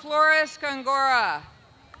Ezel Flores Gongora.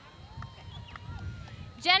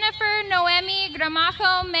 Jennifer Noemi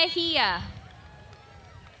Gramajo Mejia.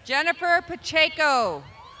 Jennifer Pacheco.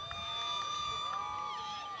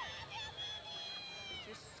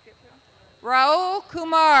 Raul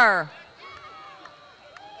Kumar.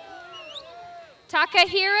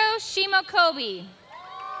 Takahiro Shimokobi.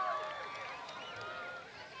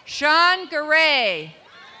 Sean Garay.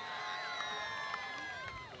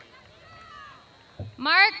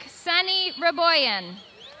 Mark Sunny Raboyan.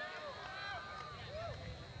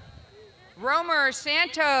 Romer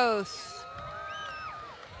Santos.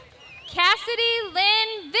 Cassidy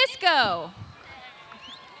Lynn Visco.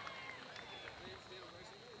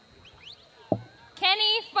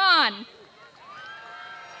 Kenny Fawn.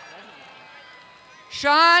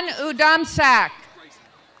 Sean Udamsak.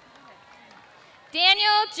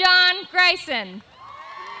 Daniel John Greisen.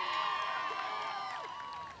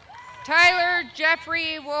 Tyler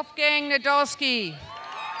Jeffrey Wolfgang Nadolski.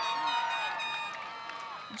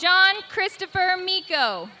 John Christopher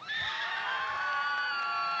Miko.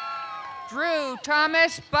 Drew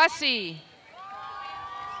Thomas Bussey.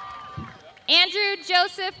 Andrew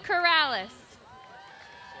Joseph Corrales.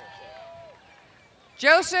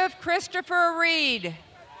 Joseph Christopher Reed.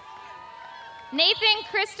 Nathan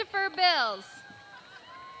Christopher Bills.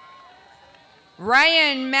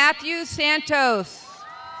 Ryan Matthew Santos.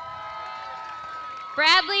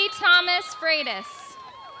 Bradley Thomas Freitas.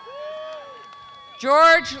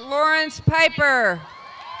 George Lawrence Piper.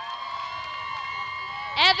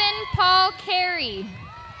 Evan Paul Carey.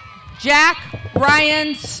 Jack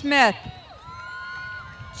Ryan Smith.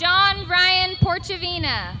 John Ryan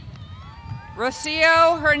Porchavina.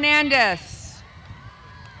 Rocio Hernandez.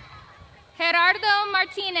 Gerardo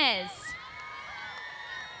Martinez.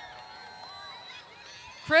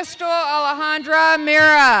 Crystal Alejandra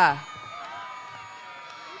Mira.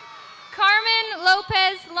 Carmen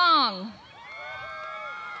Lopez Long.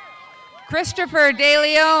 Christopher De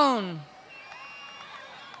Leon.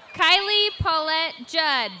 Kylie Paulette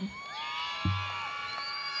Judd.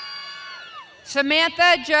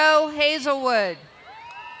 Samantha Jo Hazelwood.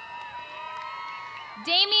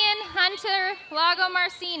 Damian Hunter Lago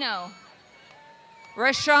Marcino.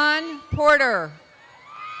 Rashawn Porter.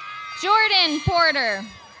 Jordan Porter.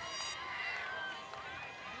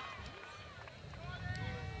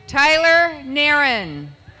 Tyler Naren.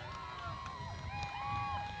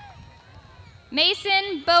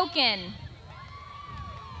 Mason Boken.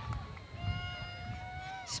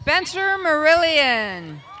 Spencer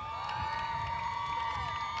Marillion.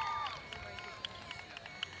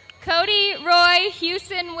 Cody Roy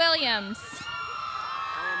Houston Williams.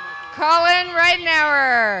 Colin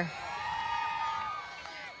Reitenauer.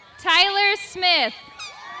 Tyler Smith.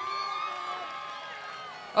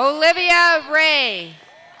 Olivia Ray.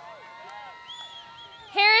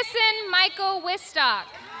 Harrison Michael Wistock.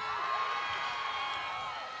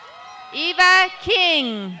 Eva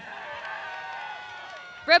King.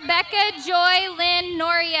 Rebecca Joy Lynn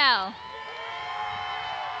Noriel.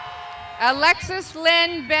 Alexis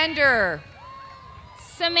Lynn Bender.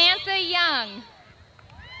 Samantha Young.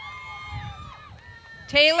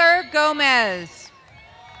 Taylor Gomez.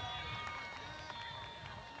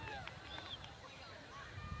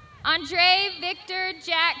 Andre Victor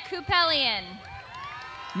Jack Kupelian.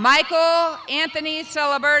 Michael Anthony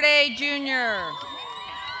Celeberte Jr.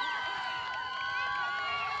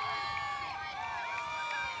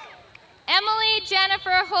 Emily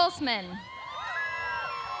Jennifer Holzman.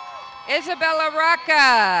 Isabella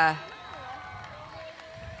Rocca.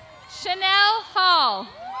 Chanel Hall.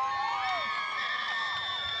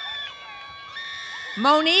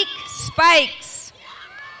 Monique Spikes.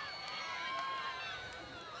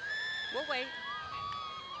 We'll wait.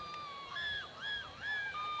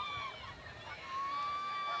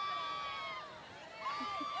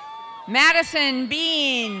 Madison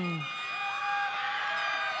Bean.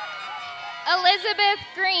 Elizabeth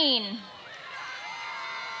Green.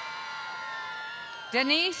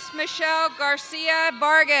 Denise Michelle Garcia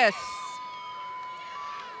Vargas.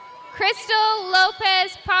 Crystal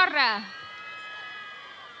Lopez Parra.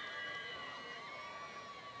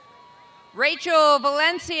 Rachel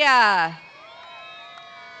Valencia.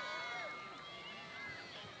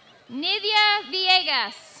 Nidia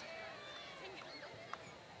Villegas.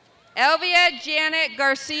 Elvia Janet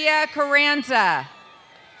Garcia Carranza.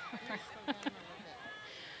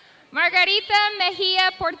 Margarita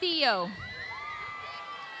Mejia Portillo.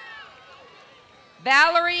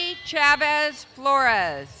 Valerie Chavez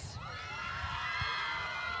Flores.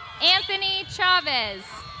 Anthony Chavez.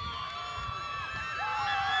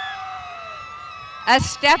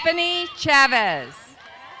 Stephanie Chavez.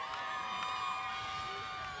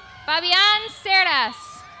 Fabian Cerdas.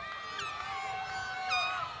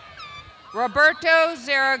 Roberto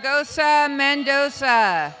Zaragoza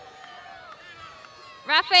Mendoza.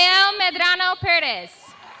 Rafael Medrano Perez.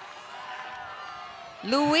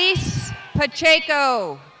 Luis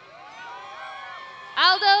Pacheco.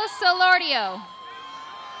 Aldo Solorio.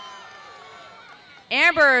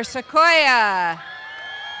 Amber Sequoia.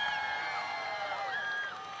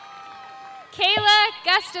 Kayla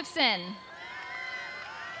Gustafson.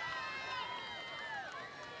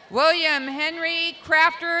 William Henry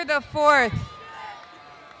Crafter IV.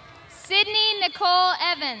 Sydney Nicole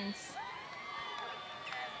Evans.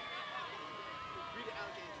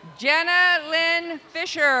 Jenna Lynn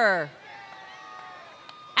Fisher.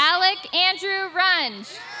 Alec Andrew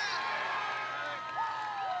Runge.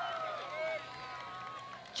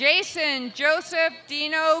 Jason Joseph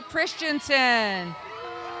Dino Christensen.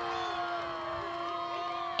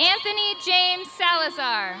 Anthony James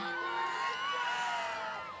Salazar.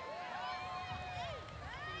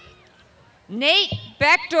 Nate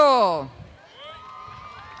Bechtel.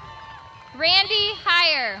 Randy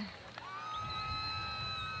Heyer.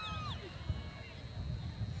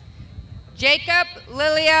 Jacob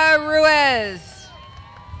Lilia Ruiz.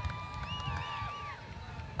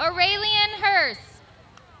 Aurelian Hurst.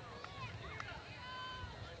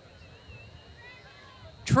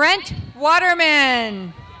 Trent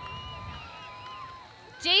Waterman.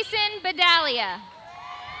 Jason Bedalia.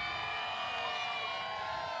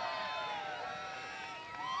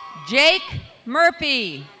 Jake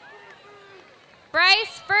Murphy.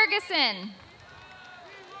 Bryce Ferguson.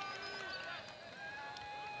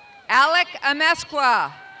 Alec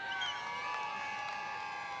Amesqua.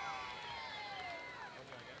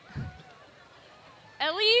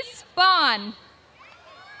 Elise Bond.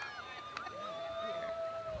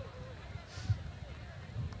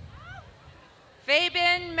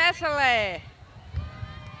 Fabian Mesele.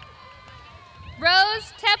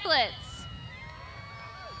 Rose Teplitz.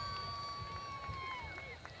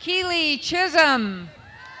 Keely Chisholm.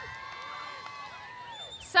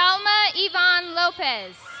 Salma Yvonne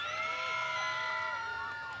Lopez.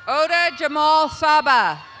 Oda Jamal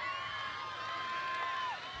Saba.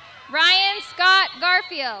 Ryan Scott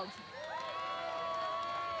Garfield.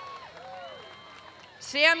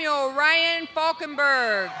 Samuel Ryan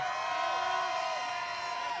Falkenberg.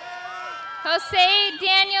 Jose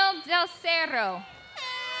Daniel Del Cerro.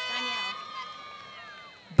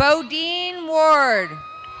 Bodine Ward.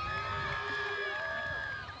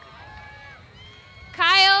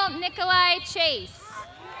 Kyle Nikolai Chase.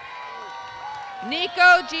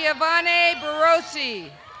 Nico Giovanni Barossi.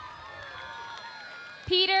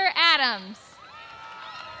 Peter Adams.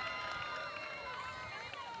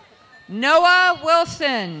 Noah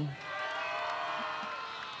Wilson.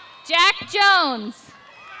 Jack Jones.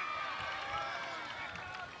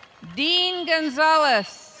 Dean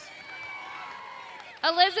Gonzalez.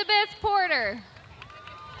 Elizabeth Porter.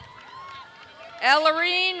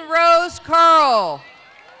 Ellarine Rose Carl.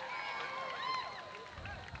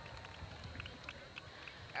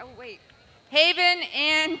 Oh, wait. Haven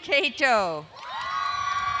Ann Cato.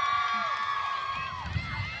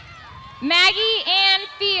 Maggie Ann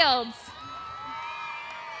Fields.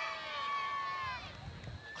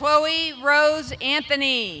 Chloe Rose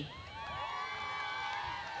Anthony.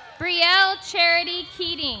 Brielle Charity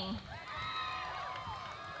Keating.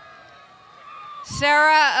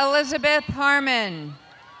 Sarah Elizabeth Harmon.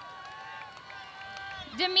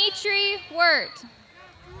 Dimitri Wirt.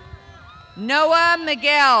 Noah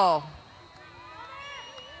Miguel.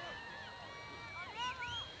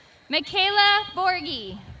 Michaela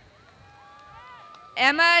Borgi.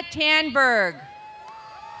 Emma Tanberg.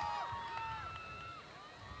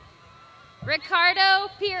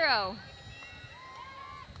 Ricardo Piro.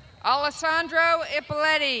 Alessandro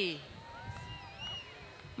Ippoletti.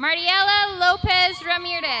 Mariela Lopez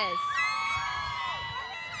Ramirez.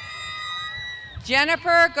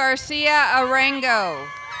 Jennifer Garcia Arango.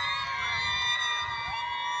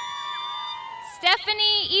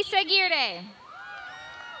 Stephanie Isaguirre.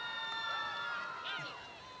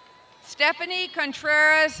 Stephanie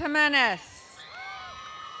Contreras Jimenez.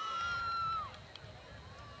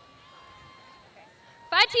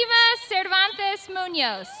 Fatima Cervantes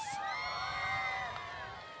Munoz.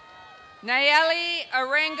 Nayeli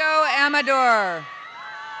Arango Amador.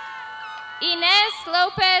 Inés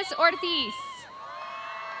Lopez Ortiz.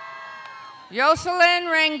 Jocelyn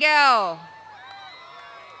Rangel.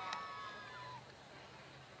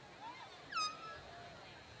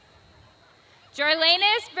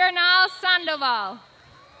 Jorlanes Bernal Sandoval.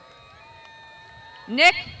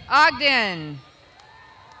 Nick Ogden.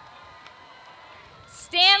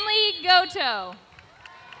 Stanley Goto.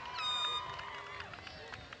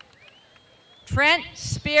 Trent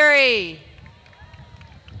Speary.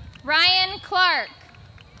 Ryan Clark.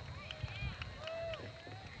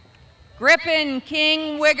 Griffin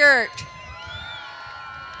King Wiggert.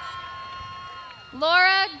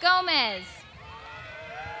 Laura Gomez.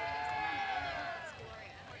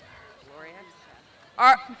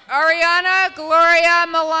 Ariana Gloria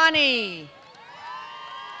Milani.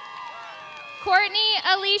 Courtney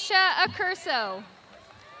Alicia Accurso.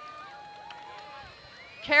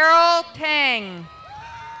 Carol Tang.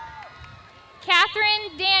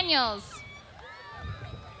 Catherine Daniels.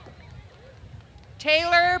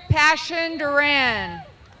 Taylor Passion Duran.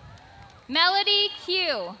 Melody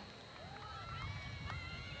Q.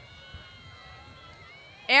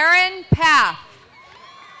 Aaron Paff.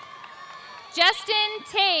 Justin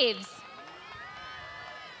Taves.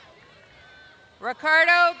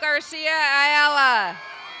 Ricardo Garcia Ayala.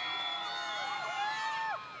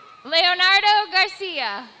 Leonardo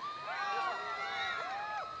Garcia.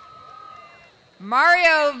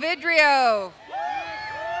 Mario Vidrio.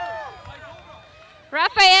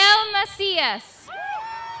 Rafael Macias.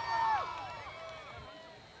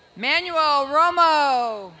 Manuel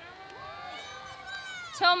Romo.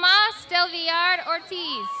 Tomas Del Villar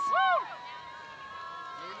Ortiz.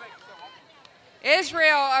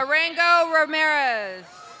 Israel Arango Ramirez.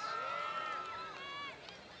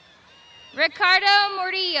 Ricardo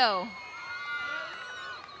Murillo.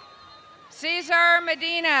 Cesar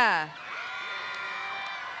Medina.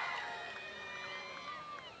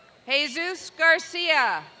 Jesus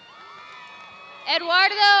Garcia.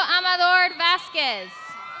 Eduardo Amador Vasquez.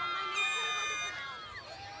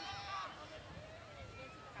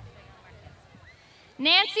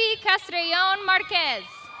 Nancy Castrillon Marquez.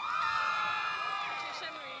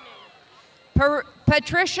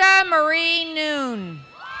 Patricia Marie Noon.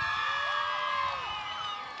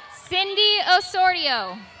 Cindy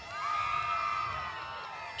Osorio.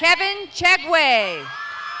 Kevin Chegway.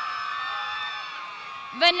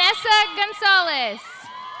 Vanessa Gonzalez.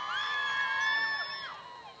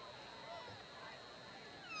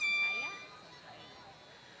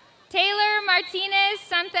 Taylor Martinez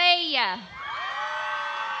Santaella.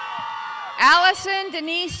 Allison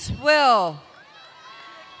Denise Will.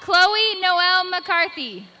 Chloe Noel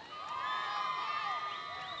McCarthy.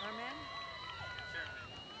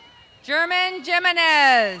 German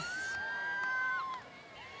Jimenez.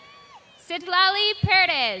 Citlali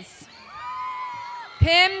Perez.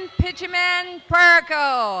 Pim Pitchman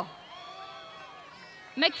Paraco.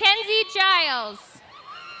 Mackenzie Giles.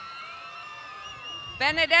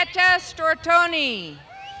 Benedetta Stortoni.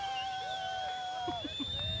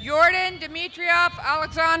 Jordan Dimitrov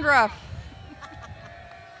Alexandrov.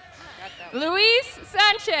 Luis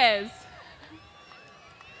Sanchez.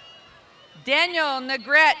 Daniel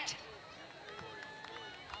Negrete.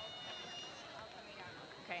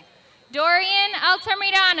 Dorian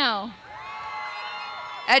Altamirano.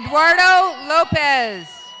 Eduardo Lopez.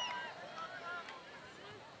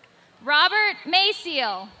 Robert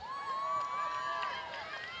Maciel.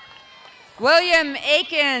 William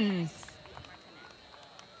Akins.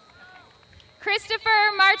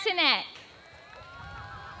 Christopher Martinek.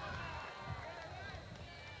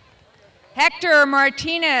 Hector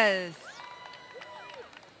Martinez.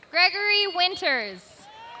 Gregory Winters.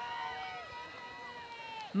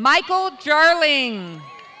 Michael Jarling.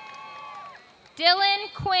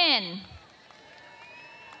 Dylan Quinn.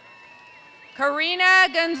 Karina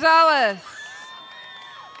Gonzalez.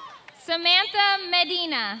 Samantha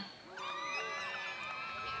Medina.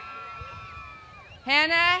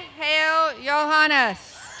 Hannah Hale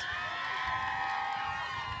Johannes.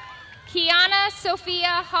 Kiana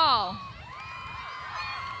Sophia Hall.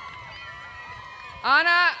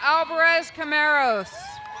 Ana Alvarez Camaros.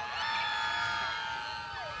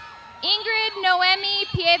 Ingrid Noemi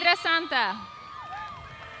Piedrasanta.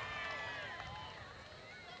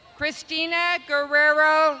 Cristina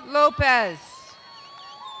Guerrero Lopez.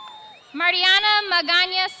 Mariana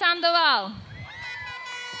Magaña Sandoval.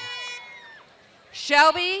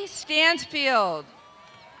 Shelby Stansfield.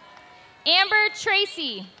 Amber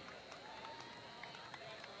Tracy.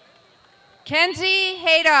 Kenzie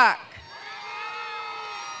Haydock.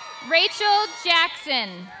 Rachel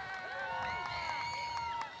Jackson.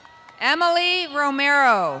 Emily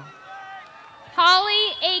Romero.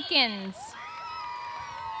 Holly Akins.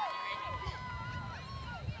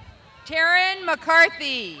 Taryn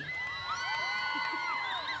McCarthy.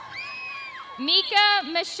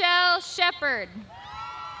 Mika Michelle Shepard.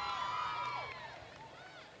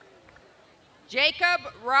 Jacob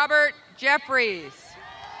Robert Jeffries.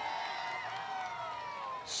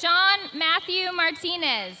 Sean Matthew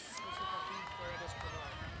Martinez.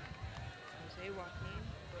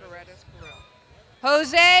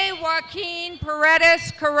 Jose Joaquin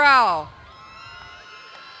Paredes Corral.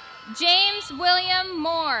 James William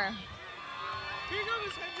Moore.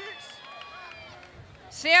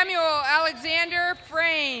 Samuel Alexander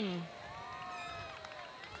Frayne.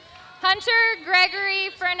 Hunter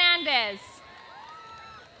Gregory Fernandez.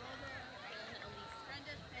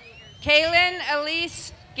 Kaylin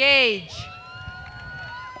Elise Gage.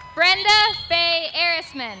 Brenda Faye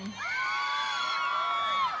Arisman.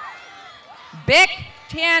 Bick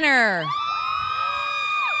Tanner.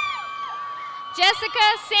 Jessica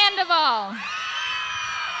Sandoval.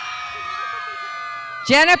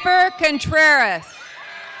 Jennifer Contreras.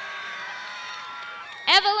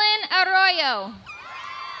 Evelyn Arroyo.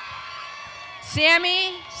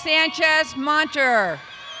 Sammy Sanchez Monter.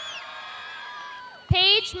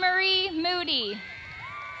 Paige Marie Moody.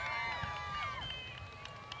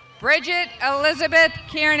 Bridget Elizabeth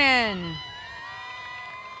Kiernan.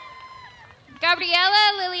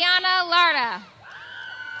 Gabriela Liliana Lara.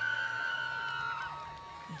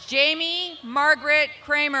 Jamie Margaret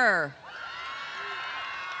Kramer.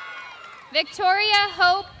 Victoria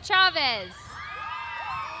Hope Chavez.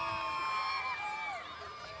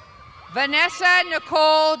 Vanessa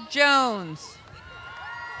Nicole Jones.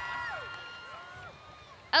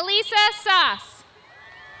 Elisa Sass.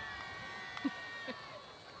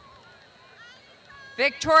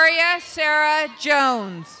 Victoria Sarah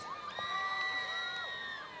Jones.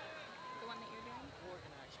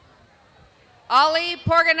 Ali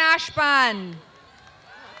Porganashpan.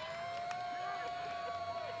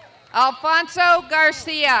 Alfonso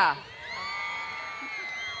Garcia.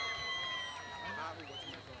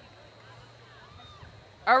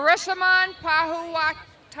 Arisaman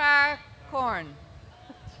Pahuwata Korn.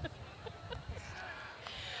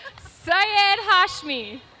 Syed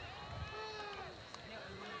Hashmi.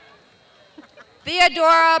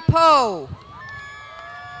 Theodora Poe.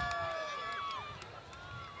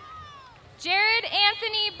 Jared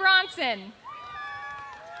Anthony Bronson.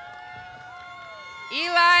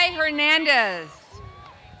 Eli Hernandez.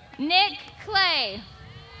 Nick Clay.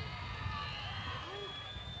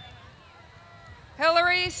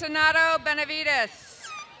 Hillary Sonato Benavides.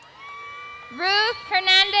 Ruth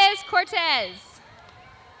Hernandez Cortez.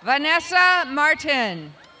 Vanessa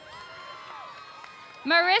Martin.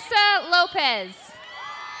 Marissa Lopez.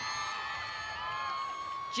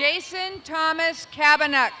 Jason Thomas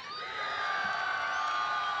Kavanagh.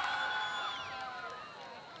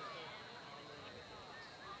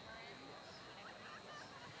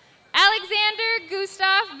 Alexander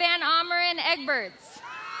Gustav Van Ameren Egberts.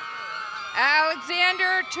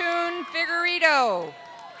 Alexander Toon Figueredo.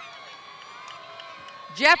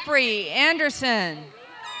 Jeffrey Anderson.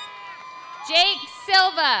 Jake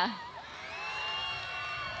Silva.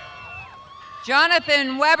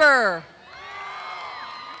 Jonathan Weber.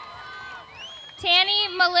 Tanny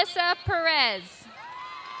Melissa Perez.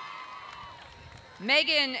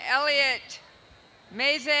 Megan Elliott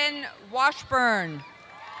Mason Washburn.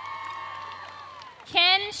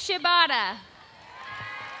 Ken Shibata.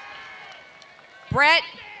 Brett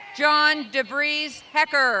John DeVries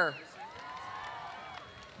Hecker.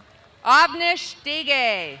 Avnish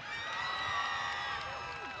Dige.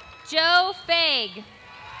 Joe Faig.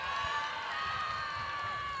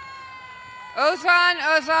 Ozan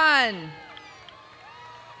Ozan.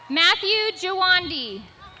 Matthew Jawandi.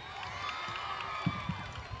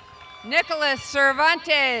 Nicholas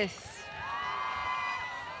Cervantes.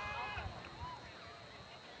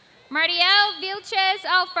 Martial Vilches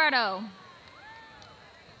Alfredo.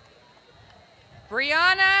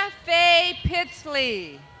 Brianna Faye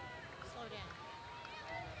Pitsley.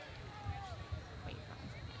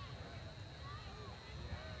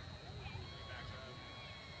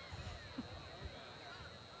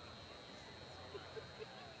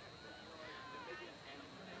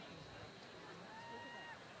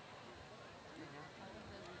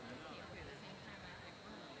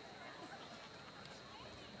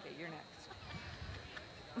 You're next.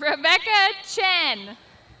 Rebecca Chen.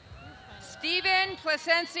 Stephen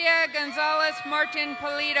Placencia Gonzalez Martin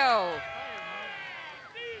Polito.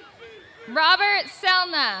 Robert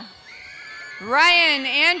Selna. Ryan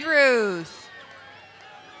Andrews.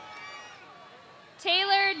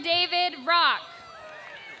 Taylor David Rock.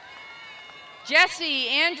 Jesse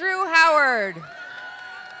Andrew Howard.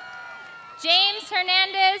 James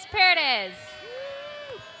Hernandez Perez.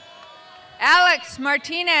 Alex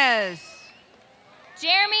Martinez.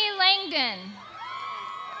 Jeremy Langdon.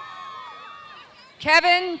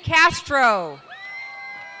 Kevin Castro.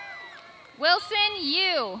 Wilson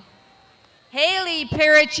Yu. Haley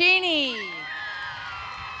Pericini.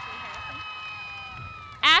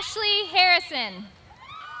 Ashley Harrison.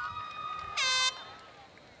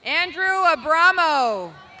 Andrew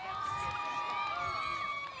Abramo.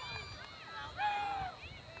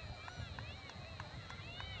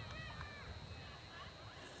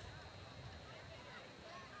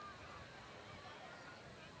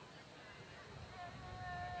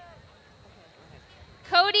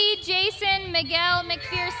 Cody Jason Miguel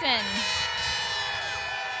McPherson.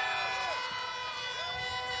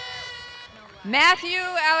 Matthew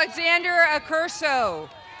Alexander Accurso.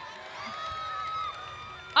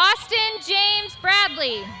 Austin James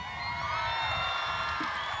Bradley.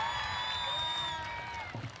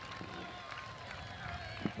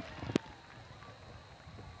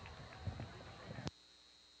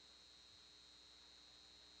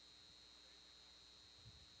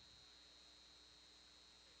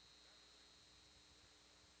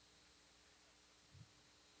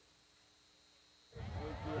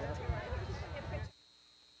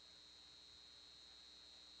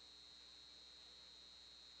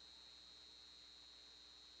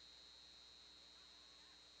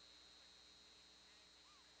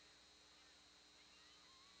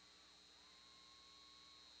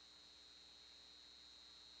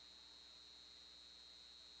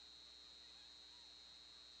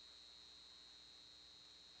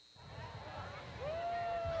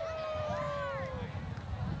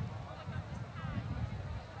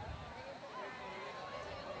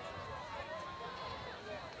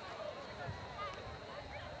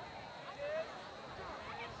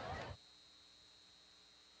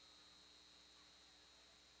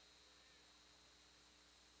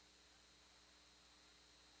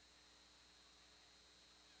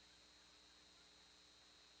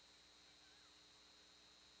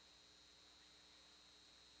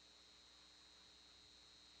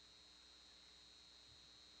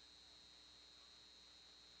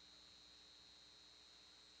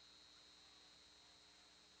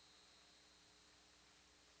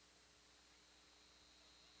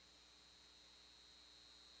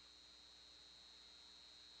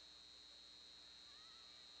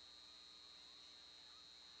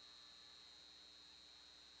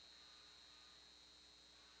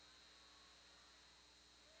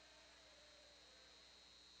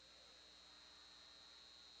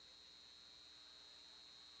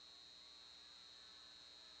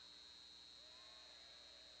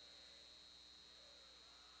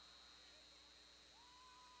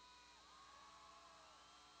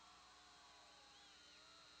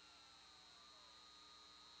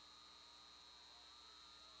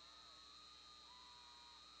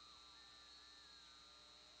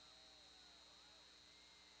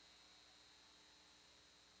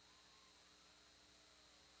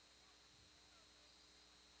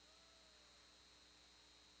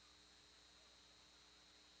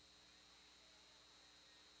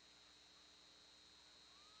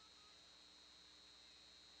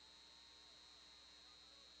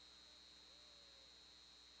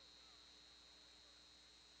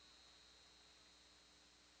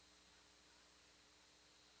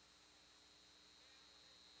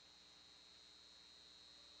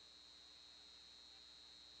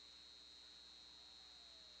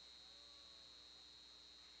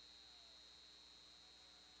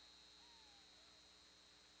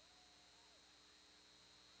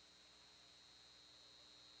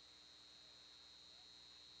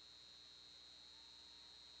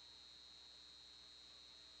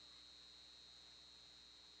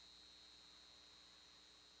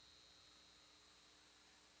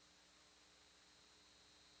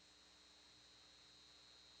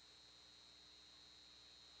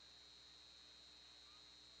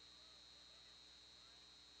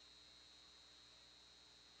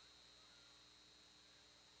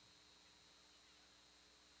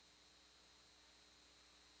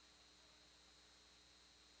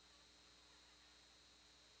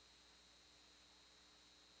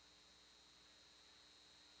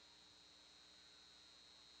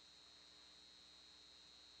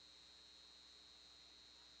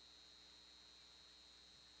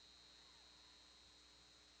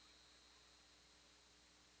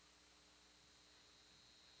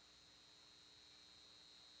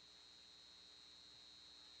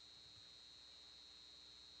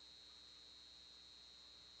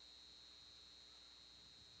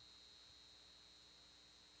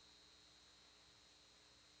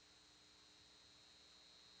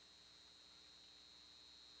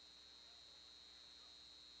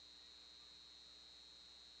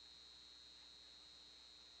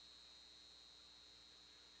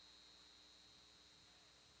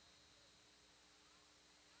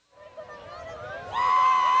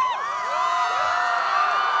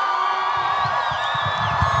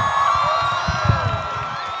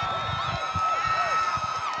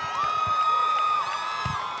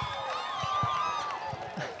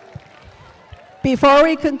 Before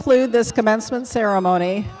we conclude this commencement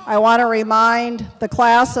ceremony, I want to remind the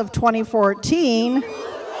class of 2014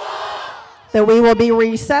 that we will be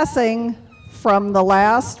recessing from the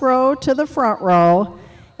last row to the front row,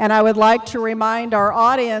 and I would like to remind our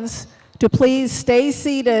audience to please stay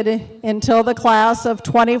seated until the class of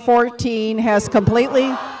 2014 has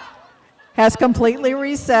completely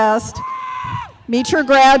recessed. Meet your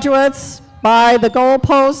graduates by the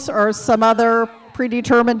goalposts or some other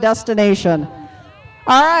predetermined destination.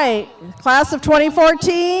 All right, class of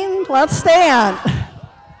 2014, let's stand.